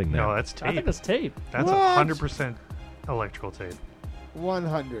clamping neck. No, that's I think tape. that's tape. That's What? 100% electrical tape.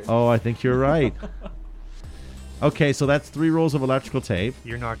 100. Oh, I think you're right. Okay, so that's 3 rolls of electrical tape.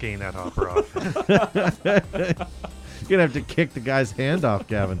 You're not getting that hopper off. You're going to have to kick the guy's hand off,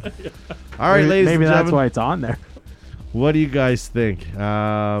 Gavin. All right, ladies Maybe and that's gentlemen. why it's on there. What do you guys think?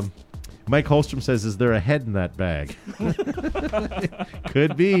 Mike Holstrom says, is there a head in that bag?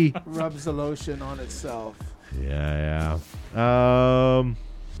 Could be. Rubs the lotion on itself. Yeah. All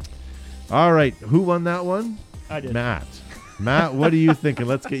right. Who won that one? I did. Matt. Matt, what are you thinking?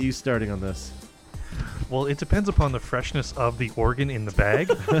 Let's get you starting on this. Well, it depends upon the freshness of the organ in the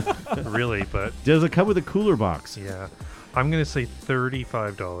bag, really. But Does it come with a cooler box? yeah, I'm gonna say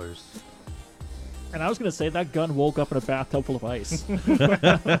 $35. And I was going to say that gun woke up in a bathtub full of ice.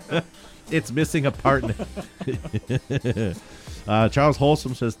 It's missing a part. Charles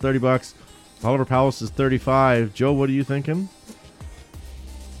Holstrom says $30. Oliver Powell says $35. Joe, what are you thinking?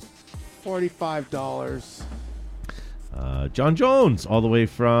 $45. John Jones, all the way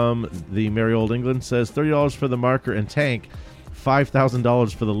from the merry old England, says $30 for the marker and tank,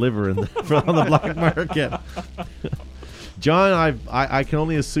 $5,000 for the liver on the black market. John, I can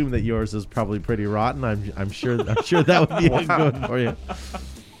only assume that yours is probably pretty rotten. I'm sure that would be good for you.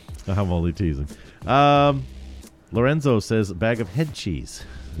 I'm only teasing. Lorenzo says a bag of head cheese.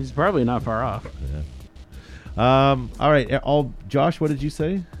 He's probably not far off. Yeah. All right. Josh, what did you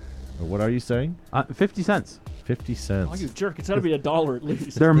say? Or what are you saying? 50 cents. 50 cents. Oh, you jerk! It's got to be $1 at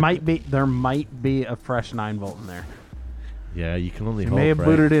least. There might be a fresh 9-volt in there. Yeah, you can only You hope. may have right?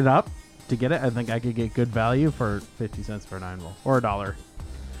 booted it up to get it. I think I could get good value for 50 cents for a 9-volt or $1.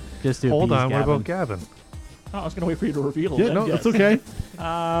 Just to Hold appease on, what Gavin. about Gavin? Oh, I was going to wait for you to reveal. Yeah, then, no, yes. that's okay.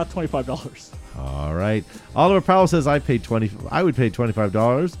 $25. All right. Oliver Powell says I would pay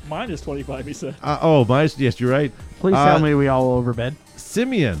 $25. Mine is 25. He said. Yes, you're right. Please tell me we all overbid.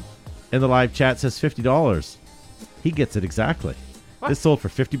 Simeon in the live chat says $50. He gets it exactly. This sold for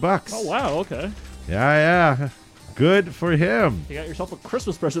 $50. Oh wow. Okay. Yeah. Good for him. You got yourself a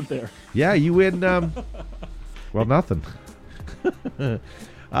Christmas present there. Yeah, you win. Well, nothing. All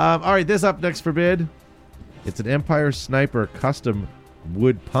right, this up next for bid. It's an Empire Sniper custom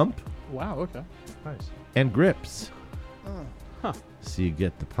wood pump Wow. Okay. Nice. and grips. Huh. So you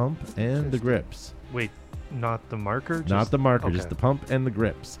get the pump and the grips. Wait, not the marker? Not the marker, okay. just the pump and the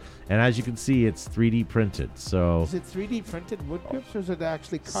grips. And as you can see, it's 3D printed. So Is it 3D printed wood grips or is it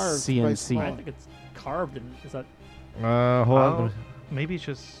actually carved? by CNC. small? I think it's carved. And is that? hold on. Maybe it's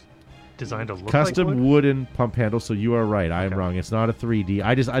just designed to look Custom like wood? wooden pump handle. So you are right. I am Okay. wrong. It's not a 3D.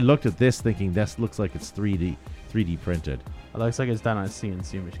 I looked at this thinking this looks like it's 3D printed. It looks like it's done on a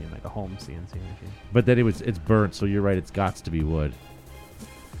CNC machine, like a home CNC machine. But then it's burnt, so you're right. It's got to be wood.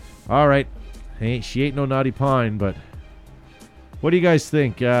 All right, she ain't no naughty pine, but what do you guys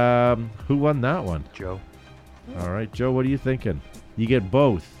think? Who won that one? Joe. All right, Joe, what are you thinking? You get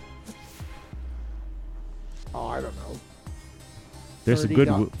both. Oh, I don't know. There's some good.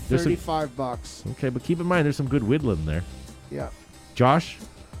 There's some, $35. okay, but keep in mind there's some good whittling there. Yeah. Josh,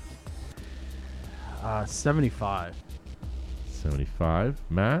 75. 75.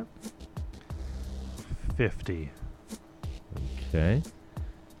 Matt, 50. okay.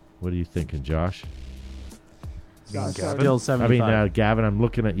 What are you thinking, Josh? Gosh, Gavin? Still I 75. mean, Gavin, I'm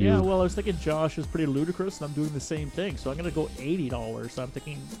looking at you. Yeah. Well, I was thinking Josh is pretty ludicrous, and I'm doing the same thing. So I'm going to go $80. I'm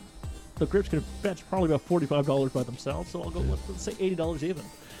thinking the grips could fetch probably about $45 by themselves. So I'll go. Let's say $80 even.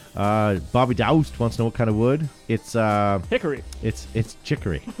 Bobby Doust wants to know what kind of wood. It's Hickory. it's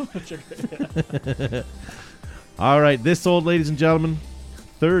chicory. All right, this sold, ladies and gentlemen,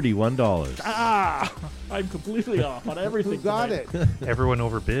 $31. I'm completely off on everything. Who got tonight. it? Everyone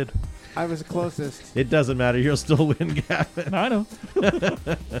overbid. I was the closest. It doesn't matter. You'll still win, Gavin. I know. Well,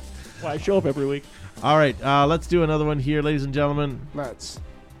 I show up every week. All right, let's do another one here, ladies and gentlemen. Let's.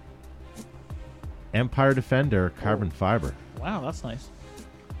 Empire Defender carbon fiber. Wow, that's nice.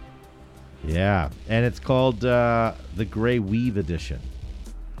 Yeah, and it's called the Gray Weave Edition.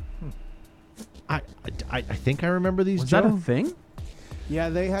 I think I remember these. Was Joe? that a thing? Yeah,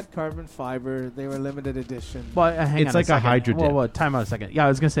 they had carbon fiber. They were limited edition. Well, hang It's on like a second. Hydro Dip. Well, time out a second. Yeah, I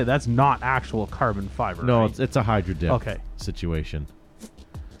was gonna say that's not actual carbon fiber. No, right? it's a Hydro Dip Okay. situation.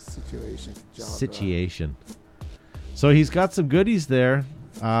 Situation. Situation. So he's got some goodies there.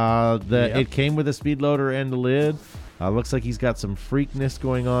 It came with a speed loader and a lid. Looks like he's got some freakness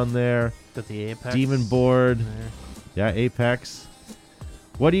going on there. Got the Apex Demon board. there. Yeah, Apex.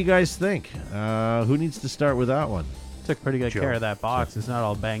 What do you guys think? Who needs to start with that one? Took pretty good Joe. care of that box. It's not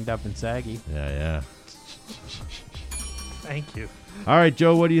all banged up and saggy. Yeah. Thank you. All right,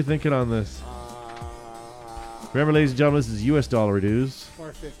 Joe, what are you thinking on this? Remember, ladies and gentlemen, this is U.S. dollar dues.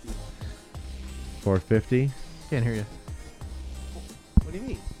 $450. $450. Can't hear you. What do you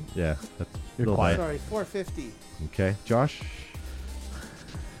mean? Yeah, that's You're a little quiet. high. Sorry, $450. Okay, Josh.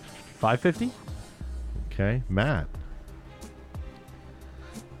 $550. Okay, Matt.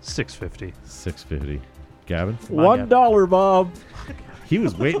 $650. $650. Gavin. $1, Bob. He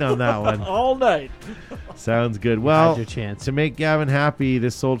was waiting on that one. All night. Sounds good. Well, Had your chance. to make Gavin happy,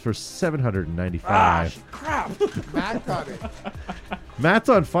 this sold for $795. Crap. Matt got it. Matt's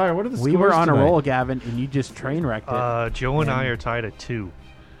on fire. What are the scores We were on tonight? a roll, Gavin, and you just train wrecked it. Joe and I are tied at 2.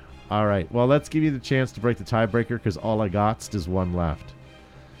 All right. Well, let's give you the chance to break the tiebreaker because all I got is one left.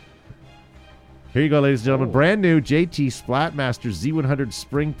 Here you go, ladies and gentlemen. Brand new JT Splatmaster Z100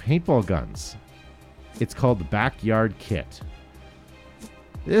 Spring Paintball Guns. It's called the Backyard Kit.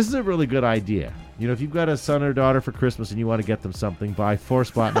 This is a really good idea. You know, if you've got a son or daughter for Christmas and you want to get them something, buy 4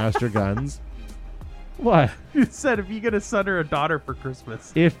 Splatmaster guns. What? You said if you get a son or a daughter for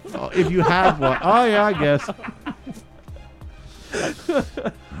Christmas. If you have one. Oh, yeah, I guess.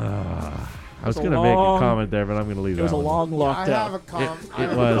 I was going to make a comment there, but I'm going to leave It was that a one. long lockdown. I have a comment.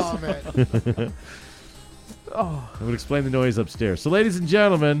 It was. I'm going to explain the noise upstairs. So, ladies and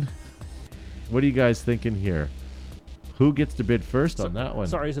gentlemen, what are you guys thinking here? Who gets to bid first on that one?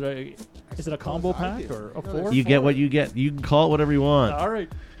 Sorry, is it a combo pack or a four? You get what you get. You can call it whatever you want. All right.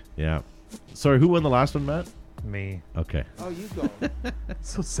 Yeah. Sorry, who won the last one, Matt? Me. Okay. Oh, you go.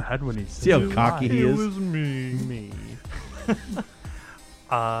 So sad when he says See how cocky he It is? was me. me.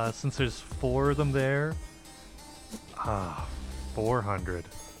 Since there's 4 of them there, 400.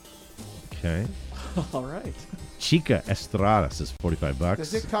 Okay. All right. Chica Estrada says $45.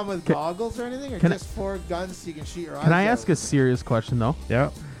 Does it come with goggles or anything, or can I- just 4 guns so you can shoot your eyes Can I out? ask a serious question though?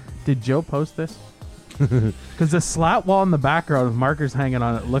 Yeah. Did Joe post this? Because the slat wall in the background with markers hanging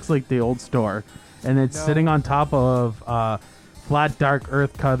on it looks like the old store, and it's No. sitting on top of flat, dark,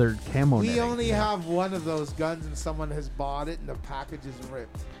 earth-colored camo We netting. only have one of those guns, and someone has bought it, and the package is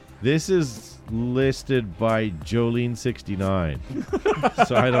ripped. This is listed by Jolene69.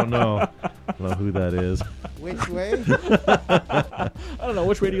 So I don't know. I don't know who that is. Which way? I don't know.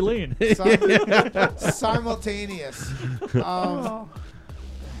 Which way do you lean? Simultaneous.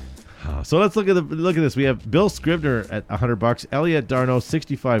 So let's look at this. We have Bill Scribner at $100, Elliot Darno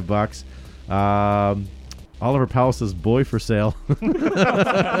 $65, Oliver Powell says boy for sale. There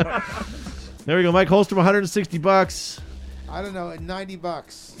we go. Mike Holstrom $160, I don't know, at $90.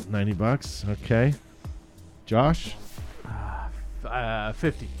 $90. Okay, Josh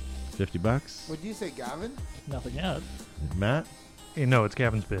 50. $50, What'd you say, Gavin? Nothing yet. Matt. No, it's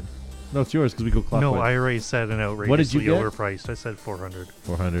Gavin's bid. No, it's yours because we go clockwise. No, I already said an outrageously What did you get? overpriced. I said 400.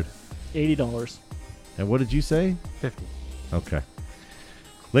 400. $80. And what did you say? 50. Okay.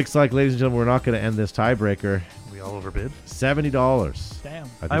 Looks like, ladies and gentlemen, we're not going to end this tiebreaker. We all overbid. $70. Damn.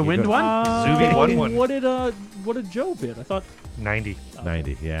 think I you're win good. one? Zuby won one. What did Joe bid? I thought 90.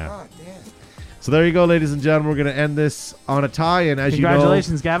 90, yeah. Oh, damn. So there you go, ladies and gentlemen. We're going to end this on a tie. And as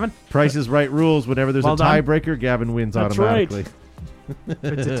Congratulations, Gavin. you know, Price is Right rules. Whenever there's Well a done. tiebreaker, Gavin wins That's automatically. If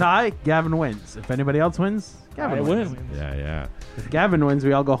it's a tie, Gavin wins. If anybody else wins, Gavin I wins. win. Yeah, yeah. If Gavin wins,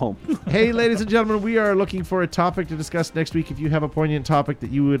 we all go home. Hey, ladies and gentlemen, we are looking for a topic to discuss next week. If you have a poignant topic that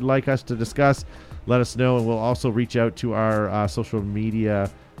you would like us to discuss, let us know, and we'll also reach out to our social media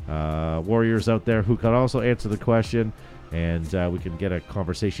warriors out there who can also answer the question, and we can get a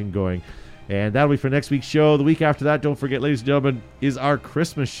conversation going. And that'll be for next week's show. The week after that, don't forget, ladies and gentlemen, is our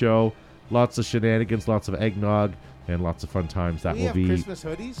Christmas show. Lots of shenanigans, lots of eggnog, and lots of fun times. That Do we will have be. Christmas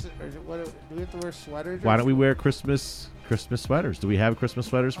hoodies? Or is it, what, do we have to wear sweaters? Why don't we wear Christmas sweaters? Do we have Christmas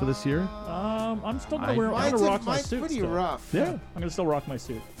sweaters for this year? I'm still gonna wear. I'm Mine's, gonna rock my mine's suit. pretty still. rough. Yeah. I'm gonna still rock my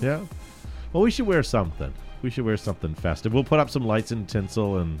suit. Yeah. Well, we should wear something. We should wear something festive. We'll put up some lights and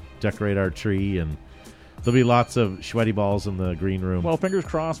tinsel and decorate our tree, and there'll be lots of sweaty balls in the green room. Well, fingers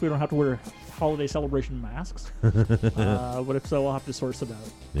crossed we don't have to wear holiday celebration masks. But if so, we'll have to source it out.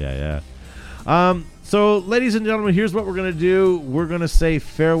 Yeah. So, ladies and gentlemen, here's what we're going to do. We're going to say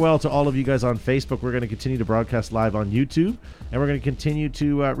farewell to all of you guys on Facebook. We're going to continue to broadcast live on YouTube, and we're going to continue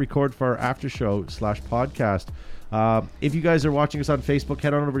to record for our after show /podcast. If you guys are watching us on Facebook,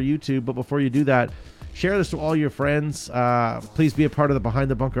 head on over to YouTube. But before you do that, share this to all your friends. Please be a part of the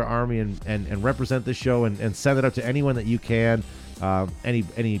Behind the Bunker Army and represent this show and send it out to anyone that you can. Any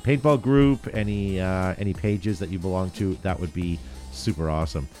paintball group, any pages that you belong to, that would be super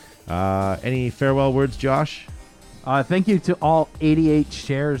awesome. Any farewell words, Josh? Thank you to all 88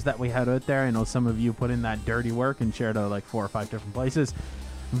 shares that we had out there. I know some of you put in that dirty work and shared out like 4 or 5 different places.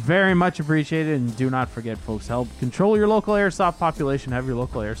 Very much appreciated, and do not forget, folks, help control your local airsoft population. Have your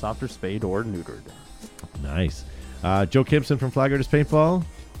local airsofters spayed or neutered. Nice. Joe Kimpson from Flag Artist Paintball.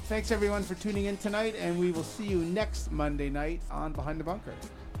 Thanks, everyone, for tuning in tonight, and we will see you next Monday night on Behind the Bunker.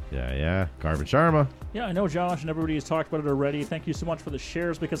 Yeah. Garvin Sharma. Yeah, I know Josh and everybody has talked about it already. Thank you so much for the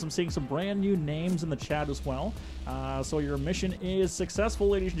shares, because I'm seeing some brand new names in the chat as well. So your mission is successful,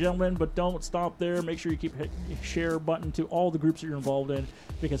 ladies and gentlemen, but don't stop there. Make sure you keep hitting the share button to all the groups that you're involved in,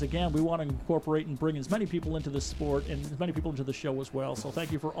 because again, we want to incorporate and bring as many people into this sport and as many people into the show as well. So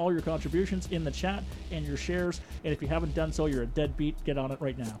thank you for all your contributions in the chat and your shares. And if you haven't done so, you're a deadbeat. Get on it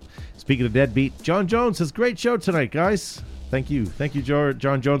right now. Speaking of deadbeat, John Jones says, great show tonight, guys. Thank you,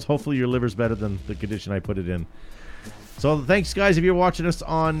 John Jones. Hopefully your liver's better than the condition I put it in. So thanks, guys. If you're watching us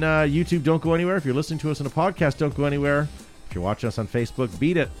on YouTube, don't go anywhere. If you're listening to us on a podcast, don't go anywhere. If you're watching us on Facebook,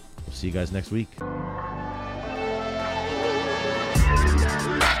 beat it. We'll see you guys next week.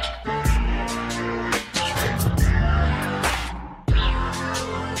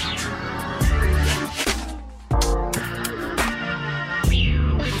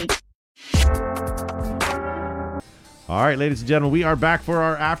 All right. right, ladies and gentlemen, we are back for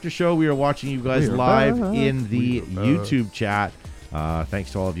our after show. We are watching you guys live in the YouTube chat.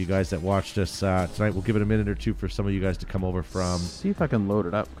 Thanks to all of you guys that watched us tonight. We'll give it a minute or two for some of you guys to come over from. See if I can load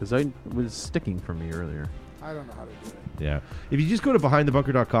it up because it was sticking for me earlier. I don't know how to do it. Yeah. If you just go to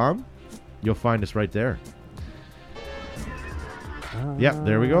behindthebunker.com, you'll find us right there. Yep,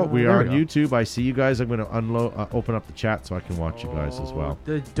 there we go. We are on YouTube. I see you guys. I'm going to open up the chat so I can watch you guys as well.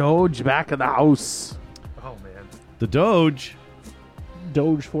 The Doge back of the house. Oh man. The Doge.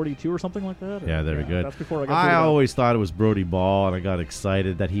 Doge 42 or something like that? Yeah, very good. That's before I got I always thought it was Brody Ball, and I got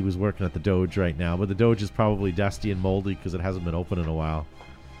excited that he was working at the Doge right now. But the Doge is probably dusty and moldy because it hasn't been open in a while.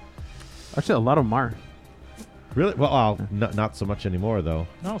 Actually, a lot of them are. Really? Well, not so much anymore, though.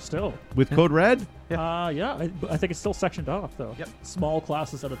 No, still. With Code Red? I think it's still sectioned off, though. Yep. Small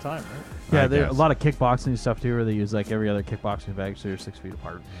classes at a time, right? Yeah, I there's a guess. lot of kickboxing stuff, too, where they use, like, every other kickboxing bag, so you're 6 feet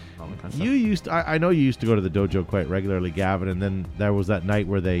apart and all that kind of You used to, I know you used to go to the dojo quite regularly, Gavin, and then there was that night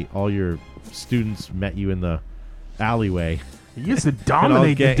where all your students met you in the alleyway. stuff. He used to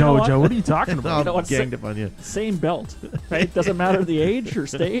dominate the gang- dojo. You know what? What are you talking about? All know what? ganged up on you. Same belt, right? Doesn't matter the age or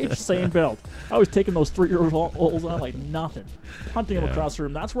stage, same belt. I was taking those 3-year-olds on like nothing, punting them Yeah. across the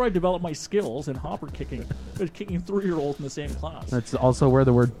room. That's where I developed my skills in hopper kicking. I was kicking 3-year-olds in the same class. That's also where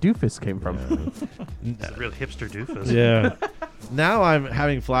the word doofus came from. It's a real hipster doofus. Yeah. Now I'm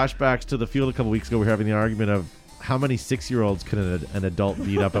having flashbacks to the field a couple weeks ago. We were having the argument of how many 6-year-olds can an adult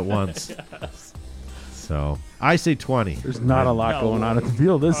beat up at once. Yes. So I say 20. There's not a lot No. going on at the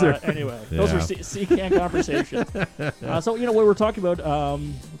field, is there? Anyway, those Yeah. are CCAN conversations. So, we were talking about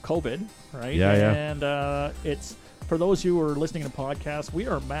COVID, right? Yeah, yeah. And it's, for those who are listening to the podcast, we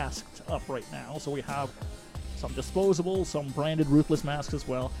are masked up right now. So we have some disposable, some branded Ruthless masks as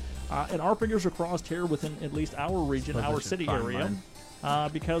well. And our fingers are crossed here within at least our region, Suppose I our should city find area. mine.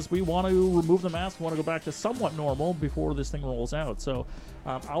 Because we want to remove the mask, we want to go back to somewhat normal before this thing rolls out. So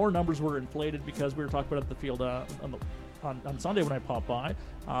our numbers were inflated because we were talking about it at the field on Sunday when I popped by.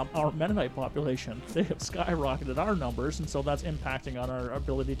 Our Mennonite population, they have skyrocketed our numbers, and so that's impacting on our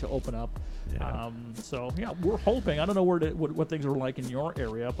ability to open up. Yeah. We're hoping. I don't know what things are like in your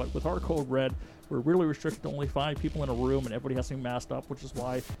area, but with our Code Red, we're really restricted to only 5 people in a room, and everybody has to be masked up, which is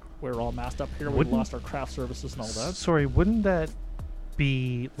why we're all masked up here. We've Wouldn't- lost our craft services and all that. Sorry, wouldn't that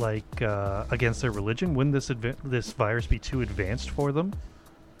be like against their religion? Wouldn't this virus be too advanced for them?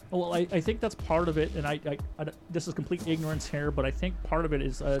 Well, I think that's part of it, and I this is complete ignorance here, but I think part of it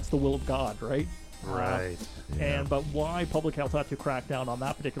is it's the will of God, right? Right. But why public health had to crack down on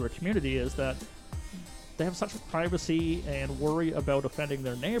that particular community is that they have such privacy and worry about offending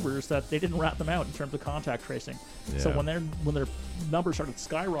their neighbors that they didn't rat them out in terms of contact tracing. So Yeah. when their numbers started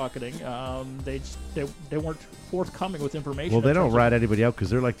skyrocketing, they weren't forthcoming with information. Well, they in don't terms rat anybody out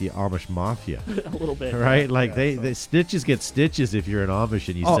because they're like the Amish mafia, of a little bit, right? Like they stitches get stitches if you're an Amish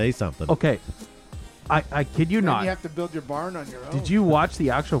and you Oh, say something. Okay. I kid you Then not. you have to build your barn on your own. Did you watch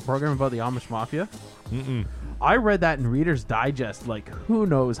the actual program about the Amish Mafia? Mm-mm. I read that in Reader's Digest, like who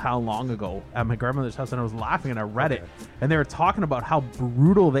knows how long ago at my grandmother's house, and I was laughing and I read it, and they were talking about how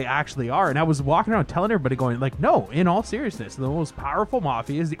brutal they actually are, and I was walking around telling everybody, going like, no, in all seriousness, the most powerful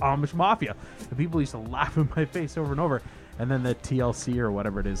mafia is the Amish Mafia. And people used to laugh in my face over and over, and then the TLC or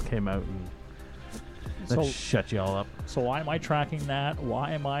whatever it is came out and that So- shut you all up. So why am I tracking that?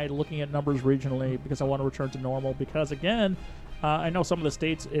 Why am I looking at numbers regionally? Because I want to return to normal. Because again, I know some of the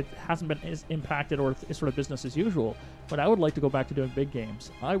states it hasn't been as impacted or it's sort of business as usual. But I would like to go back to doing big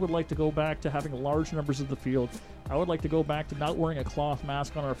games. I would like to go back to having large numbers of the field. I would like to go back to not wearing a cloth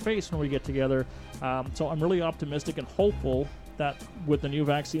mask on our face when we get together. So I'm really optimistic and hopeful that with the new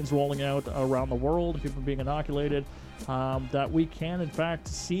vaccines rolling out around the world and people being inoculated, that we can in fact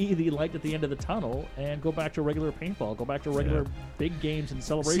see the light at the end of the tunnel and go back to regular paintball, go back to regular big games and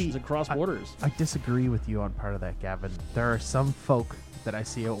celebrations See, and cross borders. I disagree with you on part of that, Gavin. There are some folk that I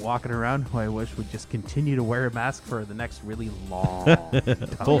see out walking around who I wish would just continue to wear a mask for the next really long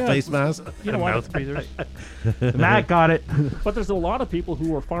Full Yeah. face mask. You know And what? mouth breathers. Matt got it. But there's a lot of people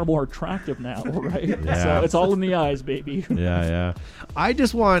who are far more attractive now, right? Yeah. So it's all in the eyes, baby. Yeah. I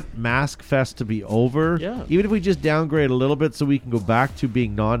just want Mask Fest to be over. Yeah. Even if we just downgrade a little bit so we can go back to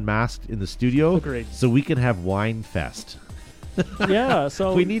being non-masked in the studio. Agreed. So we can have Wine Fest. Yeah,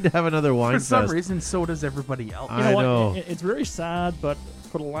 so We need to have another Wine For some Fest. reason, so does everybody else. you know I what? know. It's very sad, but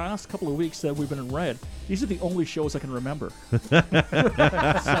for the last couple of weeks that we've been in red, these are the only shows I can remember.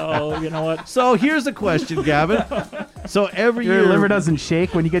 So you know what? So here's a question, Gavin. So every Your year, liver doesn't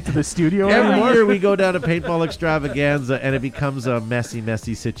shake when you get to the studio every anymore. year we go down to Paintball Extravaganza, and it becomes a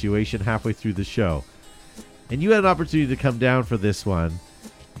messy situation halfway through the show. And you had an opportunity to come down for this one,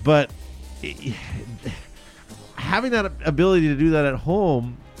 but having that ability to do that at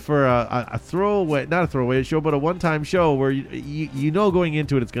home for a throwaway, not a throwaway show, but a one-time show where you know going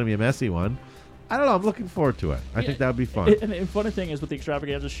into it it's going to be a messy one. I don't know. I'm looking forward to it. I think that would be fun. And the funny thing is with the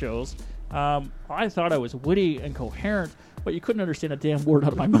extravaganza shows, I thought I was witty and coherent, but you couldn't understand a damn word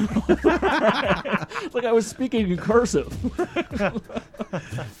out of my mouth. Like I was speaking in cursive.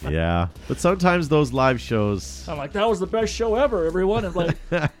 Yeah, but sometimes those live shows. I'm like, that was the best show ever, everyone. And like,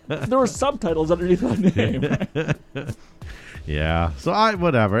 there were subtitles underneath my name. Yeah, so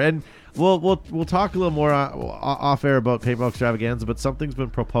whatever, and we'll talk a little more off air about paintball extravaganza, but something's been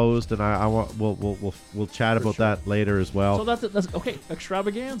proposed, and we'll chat about that later as well. So that's okay.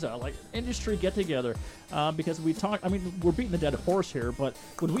 Extravaganza, like industry get together, because we talk. I mean, we're beating the dead horse here, but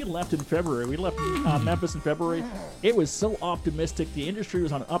when we left in February, we left Memphis in February. It was so optimistic. The industry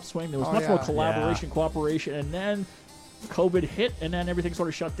was on an upswing. There was much more collaboration, cooperation, and then COVID hit, and then everything sort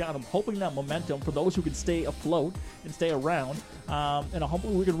of shut down. I'm hoping that momentum for those who can stay afloat and stay around, and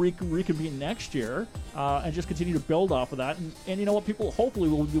hopefully we can reconvene next year and just continue to build off of that. And you know what? People hopefully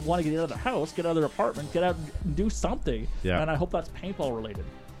will want to get out of the house, get out of their apartment, get out and do something. Yeah. And I hope that's paintball related.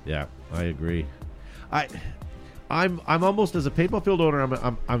 Yeah, I agree. I'm almost, as a paintball field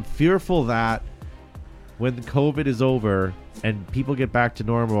owner, I'm fearful that when COVID is over and people get back to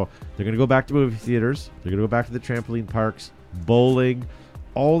normal, they're going to go back to movie theaters. They're going to go back to the trampoline parks, bowling,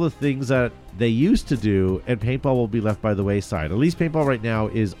 all the things that they used to do, and paintball will be left by the wayside. At least paintball right now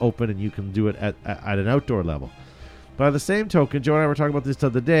is open and you can do it at an outdoor level. By the same token, Joe and I were talking about this the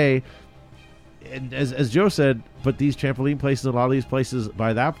other day, and as Joe said, but these trampoline places, a lot of these places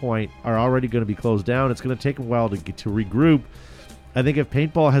by that point are already going to be closed down. It's going to take a while to regroup. I think if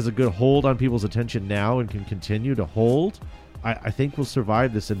paintball has a good hold on people's attention now and can continue to hold, I think we'll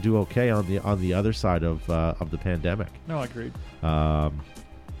survive this and do okay on the other side of the pandemic. No, I agreed.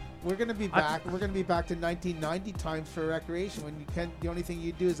 We're gonna be back. We're gonna be back to 1990 times for recreation, when the only thing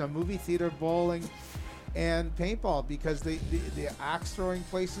you do is a movie theater, bowling, and paintball, because the axe throwing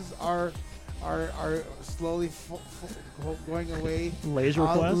places are slowly going away. Laser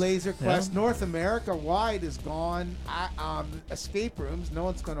Quest? Laser Quest. Yeah. North America wide is gone. Escape rooms. No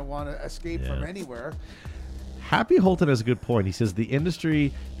one's going to want to escape from anywhere. Happy Holton has a good point. He says the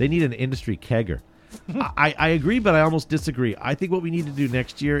industry, they need an industry kegger. I agree, but I almost disagree. I think what we need to do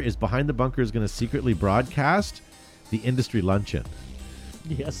next year is Behind the Bunker is going to secretly broadcast the industry luncheon.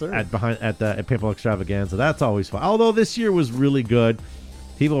 Yes, sir. At Paintball Extravaganza. That's always fun. Although this year was really good.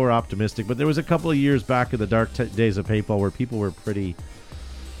 People were optimistic, but there was a couple of years back in the dark days of paintball where people were pretty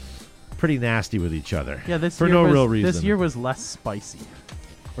nasty with each other. Yeah, for no real reason. This year was less spicy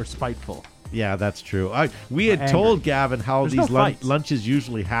or spiteful. Yeah, that's true. We had Angry. told Gavin how There's these no fights. lunches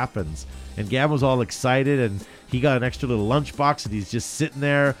usually happens, and Gavin was all excited, and he got an extra little lunch box, and he's just sitting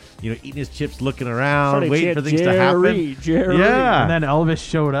there, eating his chips, looking around, Started waiting for things to Jerry. happen. Yeah, And then Elvis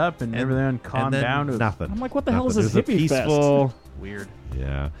showed up, and everything calmed then down. Nothing. I'm like, what the hell is this It was a hippie fest? peaceful. Weird.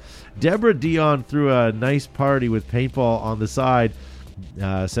 Yeah. Deborah Dion threw a nice party with paintball on the side.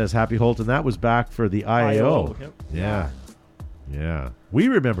 Says Happy Holton. That was back for the IAO. Yep. Yeah. We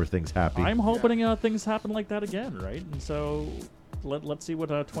remember things happy. I'm hoping things happen like that again, right? And so let's see what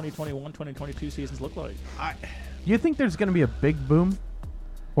 2021, 2022 seasons look like. You think there's going to be a big boom,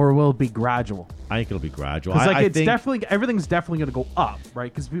 or will it be gradual? I think it'll be gradual. Because I it's think definitely, everything's definitely going to go up,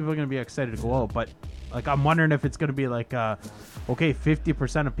 right? Because people are going to be excited to go out. But I'm wondering if it's going to be like, okay,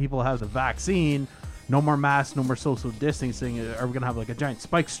 50% of people have the vaccine, no more masks, no more social distancing. Are we going to have like a giant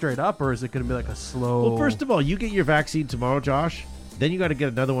spike straight up, or is it going to be like a slow? Well, first of all, you get your vaccine tomorrow, Josh. Then you got to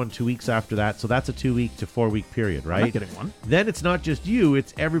get another one 2 weeks after that. So that's a 2 week to 4 week period, right? I'm not getting one. Then it's not just you;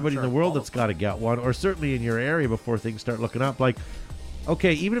 it's everybody in the world that's got to get one, or certainly in your area before things start looking up. Like,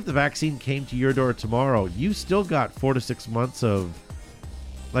 okay, even if the vaccine came to your door tomorrow, you still got 4 to 6 months of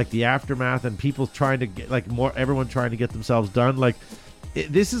like the aftermath and people trying to get everyone trying to get themselves done. Like,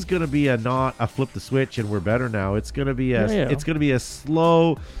 this is going to be not a flip the switch and we're better now. It's going to be it's going to be a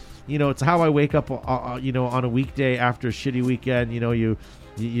slow. It's how I wake up. On a weekday after a shitty weekend. You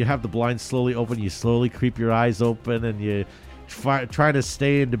have the blinds slowly open. You slowly creep your eyes open, and you try to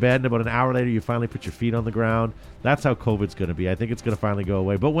stay into bed. And about an hour later, you finally put your feet on the ground. That's how COVID's going to be. I think it's going to finally go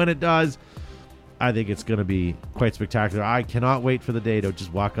away. But when it does, I think it's going to be quite spectacular. I cannot wait for the day to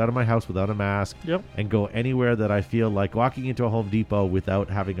just walk out of my house without a mask and go anywhere that I feel like walking into a Home Depot without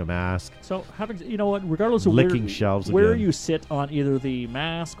having a mask. So regardless of licking shelves where again. You sit on either the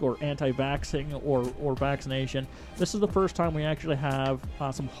mask or anti-vaxxing or vaccination, this is the first time we actually have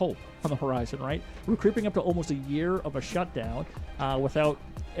some hope on the horizon, right? We're creeping up to almost a year of a shutdown without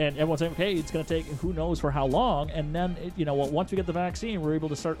And everyone's saying, okay, it's going to take who knows for how long. And then, once we get the vaccine, we're able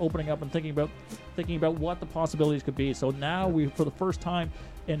to start opening up and thinking about what the possibilities could be. So now we, for the first time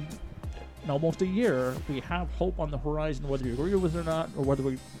in almost a year, we have hope on the horizon. Whether you agree with it or not, or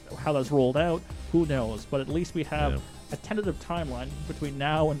how that's rolled out, who knows? But at least we have a tentative timeline between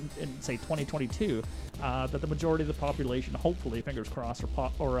now and say 2022 that the majority of the population, hopefully, fingers crossed,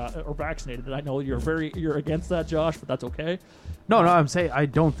 are vaccinated. And I know you're against that, Josh, but that's okay. No, I'm saying I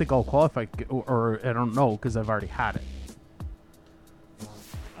don't think I'll qualify, or I don't know because I've already had it.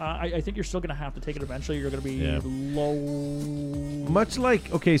 I think you're still going to have to take it eventually. You're going to be low. Much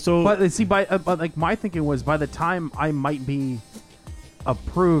like, okay, so... But see, but like my thinking was by the time I might be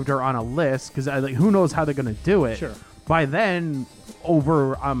approved or on a list, because who knows how they're going to do it. Sure. By then,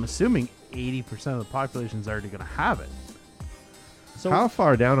 I'm assuming 80% of the population is already going to have it. So how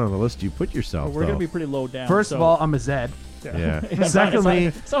far down on the list do you put yourself, we're going to be pretty low down. First of all, I'm a Zed. Yeah. Secondly,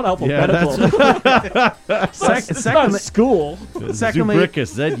 it's not helpful. Yeah, it's not school. Secondly,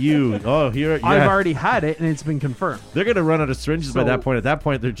 Zubricus, that you. Oh, here. Yeah. I've already had it, and it's been confirmed. They're gonna run out of syringes by that point. At that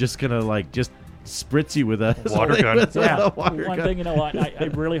point, they're just gonna just spritz you with a water gun. One thing, I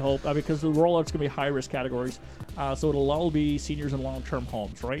really hope because the rollout's gonna be high risk categories, so it'll all be seniors and long term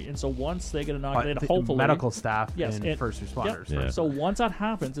homes, right? And so once they get inoculated, hopefully medical staff and first responders. Yep. Yeah. So once that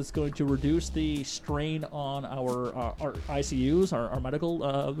happens, it's going to reduce the strain on our ICUs, our medical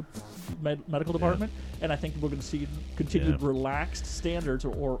department, and I think we're going to see continued relaxed standards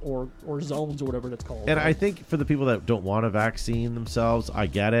or zones or whatever that's called. And right? I think for the people that don't want a vaccine themselves, I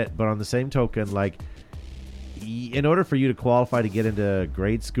get it. But on the same token, in order for you to qualify to get into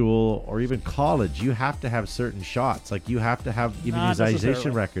grade school or even college, you have to have certain shots. Like you have to have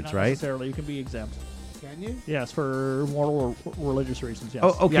immunization records, Not right? necessarily. You can be exempt. Can you? Yes, for moral or religious reasons. Yes.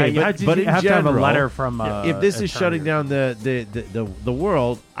 Oh, okay. Yeah, but you in have general, to have a letter from. if this is shutting down the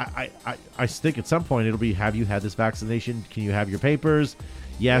world, I think at some point it'll be: have you had this vaccination? Can you have your papers?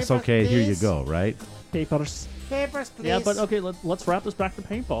 Yes. Papers, Okay. Here you please. go. Right. Papers. Papers, please. Yeah, but okay, let's wrap this back to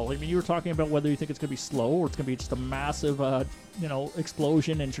paintball. I mean, you were talking about whether you think it's going to be slow or it's going to be just a massive,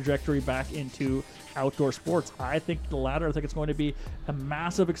 explosion and trajectory back into outdoor sports. I think the latter. I think it's going to be a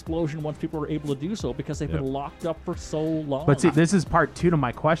massive explosion once people are able to do so because they've been locked up for so long. But see, this is part 2 to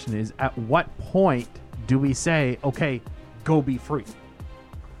my question: is at what point do we say, okay, go be free?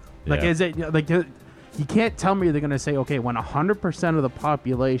 Like, is it like you can't tell me they're going to say, okay, when 100% of the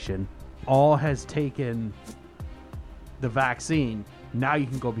population all has taken the vaccine, now you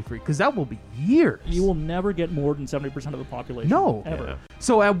can go be free, because that will be years. You will never get more than 70% of the population. No. Ever. Yeah.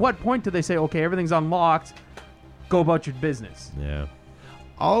 So at what point do they say, okay, everything's unlocked, go about your business? Yeah.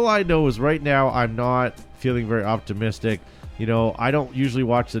 All I know is right now I'm not feeling very optimistic. I don't usually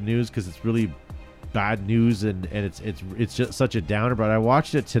watch the news because it's really bad news and it's just such a downer. But I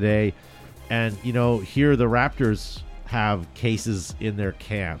watched it today, and here the Raptors have cases in their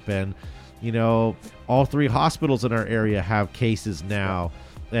camp, and all 3 hospitals in our area have cases now,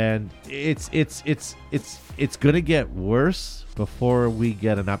 and it's going to get worse before we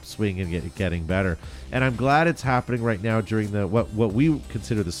get an upswing and getting better. And I'm glad it's happening right now during the what we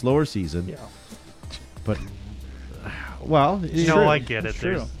consider the slower season. Yeah. But well, I get it. It's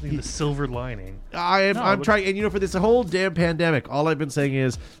There's true. the silver lining. I'm trying, and for this whole damn pandemic, all I've been saying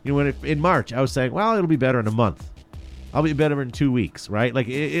is, in March I was saying, well, it'll be better in a month. I'll be better in 2 weeks, right? Like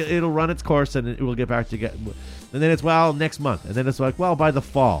it'll run its course and it will get back to get. And then it's next month, and then it's like by the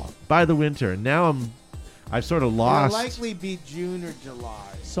fall, by the winter, and now I've sort of lost. It'll likely be June or July.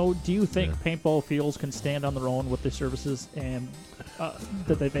 So, do you think paintball fields can stand on their own with the services and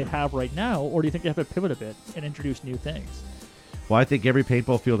that they have right now, or do you think they have to pivot a bit and introduce new things? Well, I think every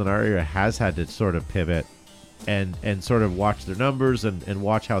paintball field in our area has had to sort of pivot and sort of watch their numbers and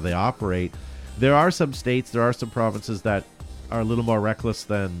watch how they operate. There are some states, there are some provinces that are a little more reckless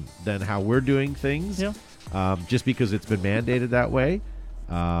than how we're doing things. Yeah. Just because it's been mandated that way.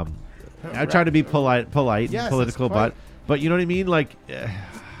 I'm trying to be polite Yes, and political, that's but you know what I mean? Like,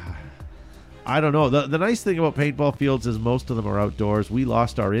 I don't know. The nice thing about paintball fields is most of them are outdoors. We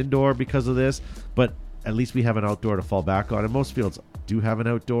lost our indoor because of this, but at least we have an outdoor to fall back on. And most fields do have an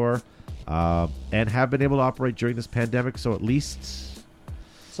outdoor and have been able to operate during this pandemic, so at least...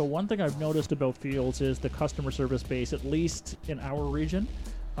 So one thing I've noticed about fields is the customer service base, at least in our region.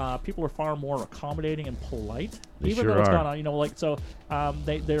 People are far more accommodating and polite, They even sure though it's are. gone on.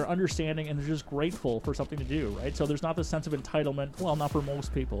 They're understanding and they're just grateful for something to do, right? So there's not this sense of entitlement. Well, not for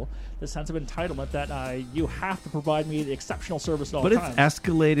most people. The sense of entitlement that you have to provide me the exceptional service at all But times. it's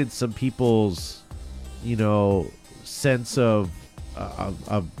escalated some people's, sense of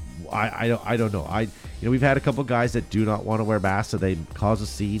I don't know. We've had a couple guys that do not want to wear masks, so they cause a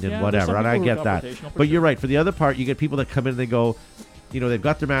scene and Yeah, whatever, there's some and I people who get are that. confrontational, for But you're sure. right. For the other part, you get people that come in and they go, they've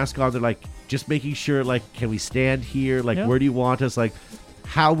got their mask on. They're like, just making sure, like, can we stand here? Like, Yeah. where do you want us? Like,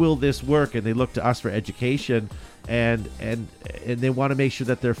 how will this work? And they look to us for education, and they want to make sure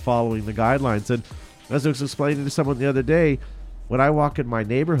that they're following the guidelines. And as I was explaining to someone the other day, when I walk in my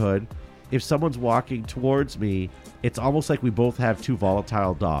neighborhood, if someone's walking towards me, it's almost like we both have two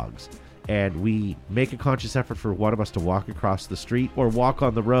volatile dogs. And we make a conscious effort for one of us to walk across the street or walk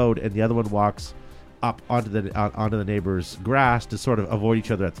on the road, and the other one walks up onto the neighbor's grass to sort of avoid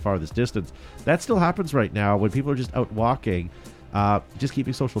each other at the farthest distance. That still happens right now when people are just out walking, just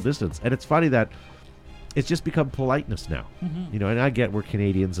keeping social distance. And it's funny that it's just become politeness now. And I get we're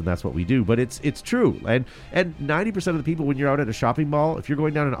Canadians and that's what we do, but it's true. And 90% of the people, when you're out at a shopping mall, if you're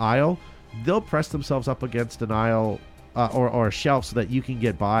going down an aisle, they'll press themselves up against an aisle or a shelf so that you can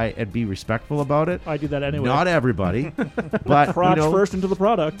get by and be respectful about it. I do that anyway. Not everybody, but Crotch first into the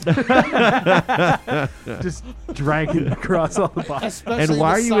product. Just dragging across all the boxes. Especially and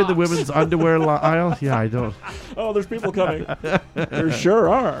why are the you in the socks. women's underwear aisle? Yeah, I don't. Oh, there's people coming. There sure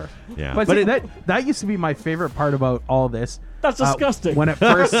are. Yeah, But see, that used to be my favorite part about all this. That's disgusting. When it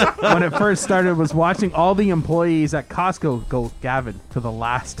first started, was watching all the employees at Costco go, Gavin, for the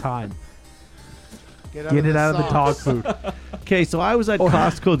last time, get it out of the dog socks. food. okay. So I was at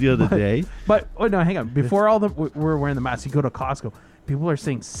Costco the other day. But no, hang on. Before all the we're wearing the masks, you go to Costco. People are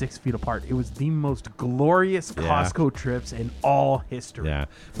saying 6 feet apart. It was the most glorious Yeah. Costco trips in all history. Yeah,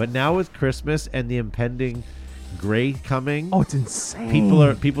 but now with Christmas and the impending gray coming, Oh, it's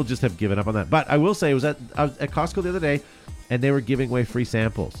insane. people just have given up on that. But I will say, I was at Costco the other day, and they were giving away free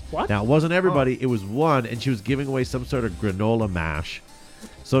samples. What? Now it wasn't everybody; it was one, and she was giving away some sort of granola mash.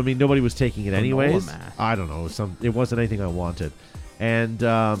 So I mean, nobody was taking it anyways. mash. I don't know. It wasn't anything I wanted, and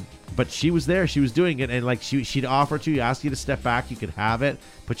but she was there. She was doing it, and like she'd offer to you, ask you to step back. You could have it,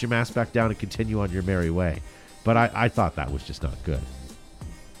 put your mask back down, and continue on your merry way. But I thought that was just not good.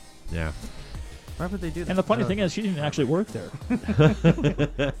 Yeah. Why would they do that? And the funny thing is, she didn't actually work there.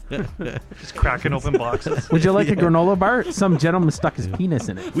 Just cracking open boxes. Would you like a granola bar? Some gentleman stuck his penis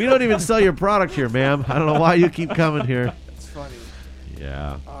in it. We don't even sell your product here, ma'am. I don't know why you keep coming here. It's funny.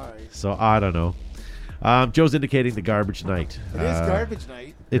 Yeah. All right. So I don't know. Joe's indicating the garbage night. It is garbage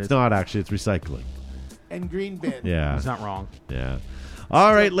night It's not actually. It's recycling. and green bin. Yeah. He's not wrong. Yeah.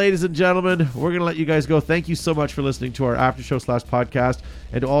 All right, ladies and gentlemen, we're going to let you guys go. Thank you so much for listening to our after show / podcast.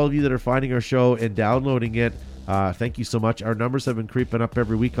 And to all of you that are finding our show and downloading it, thank you so much. Our numbers have been creeping up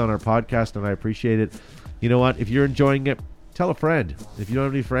every week on our podcast, and I appreciate it. You know what? If you're enjoying it, tell a friend. If you don't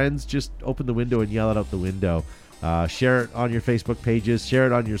have any friends, just open the window and yell it out the window. Share it on your Facebook pages. Share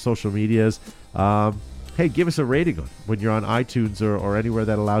it on your social medias. Hey, give us a rating when you're on iTunes or anywhere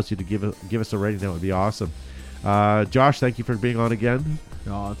that allows you to give us a rating. That would be awesome. Josh, thank you for being on again.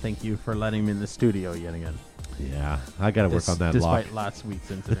 Oh, thank you for letting me in the studio yet again. Yeah, I got to work on that lock. Despite last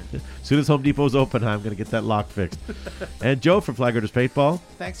week's incident. As soon as Home Depot's open, I'm going to get that lock fixed. And Joe from Flag Raiders Paintball.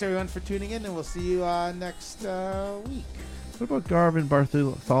 Thanks everyone for tuning in, and we'll see you next week. What about Garvin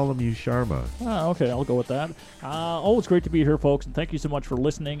Bartholomew Sharma? Okay, I'll go with that. Always great to be here, folks, and thank you so much for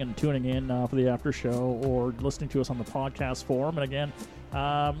listening and tuning in for the after show or listening to us on the podcast forum. And again,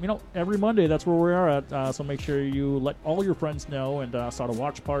 every Monday, that's where we are at. So make sure you let all your friends know and start a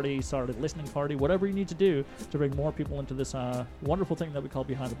watch party, start a listening party, whatever you need to do to bring more people into this wonderful thing that we call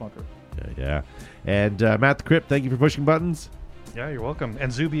Behind the Bunker. Yeah. And Matt the Crypt, thank you for pushing buttons. Yeah, you're welcome.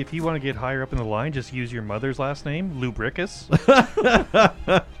 And Zuby, if you want to get higher up in the line, just use your mother's last name, Lubricus.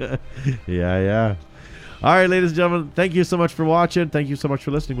 Yeah. All right, ladies and gentlemen, thank you so much for watching. Thank you so much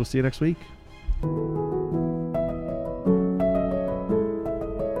for listening. We'll see you next week.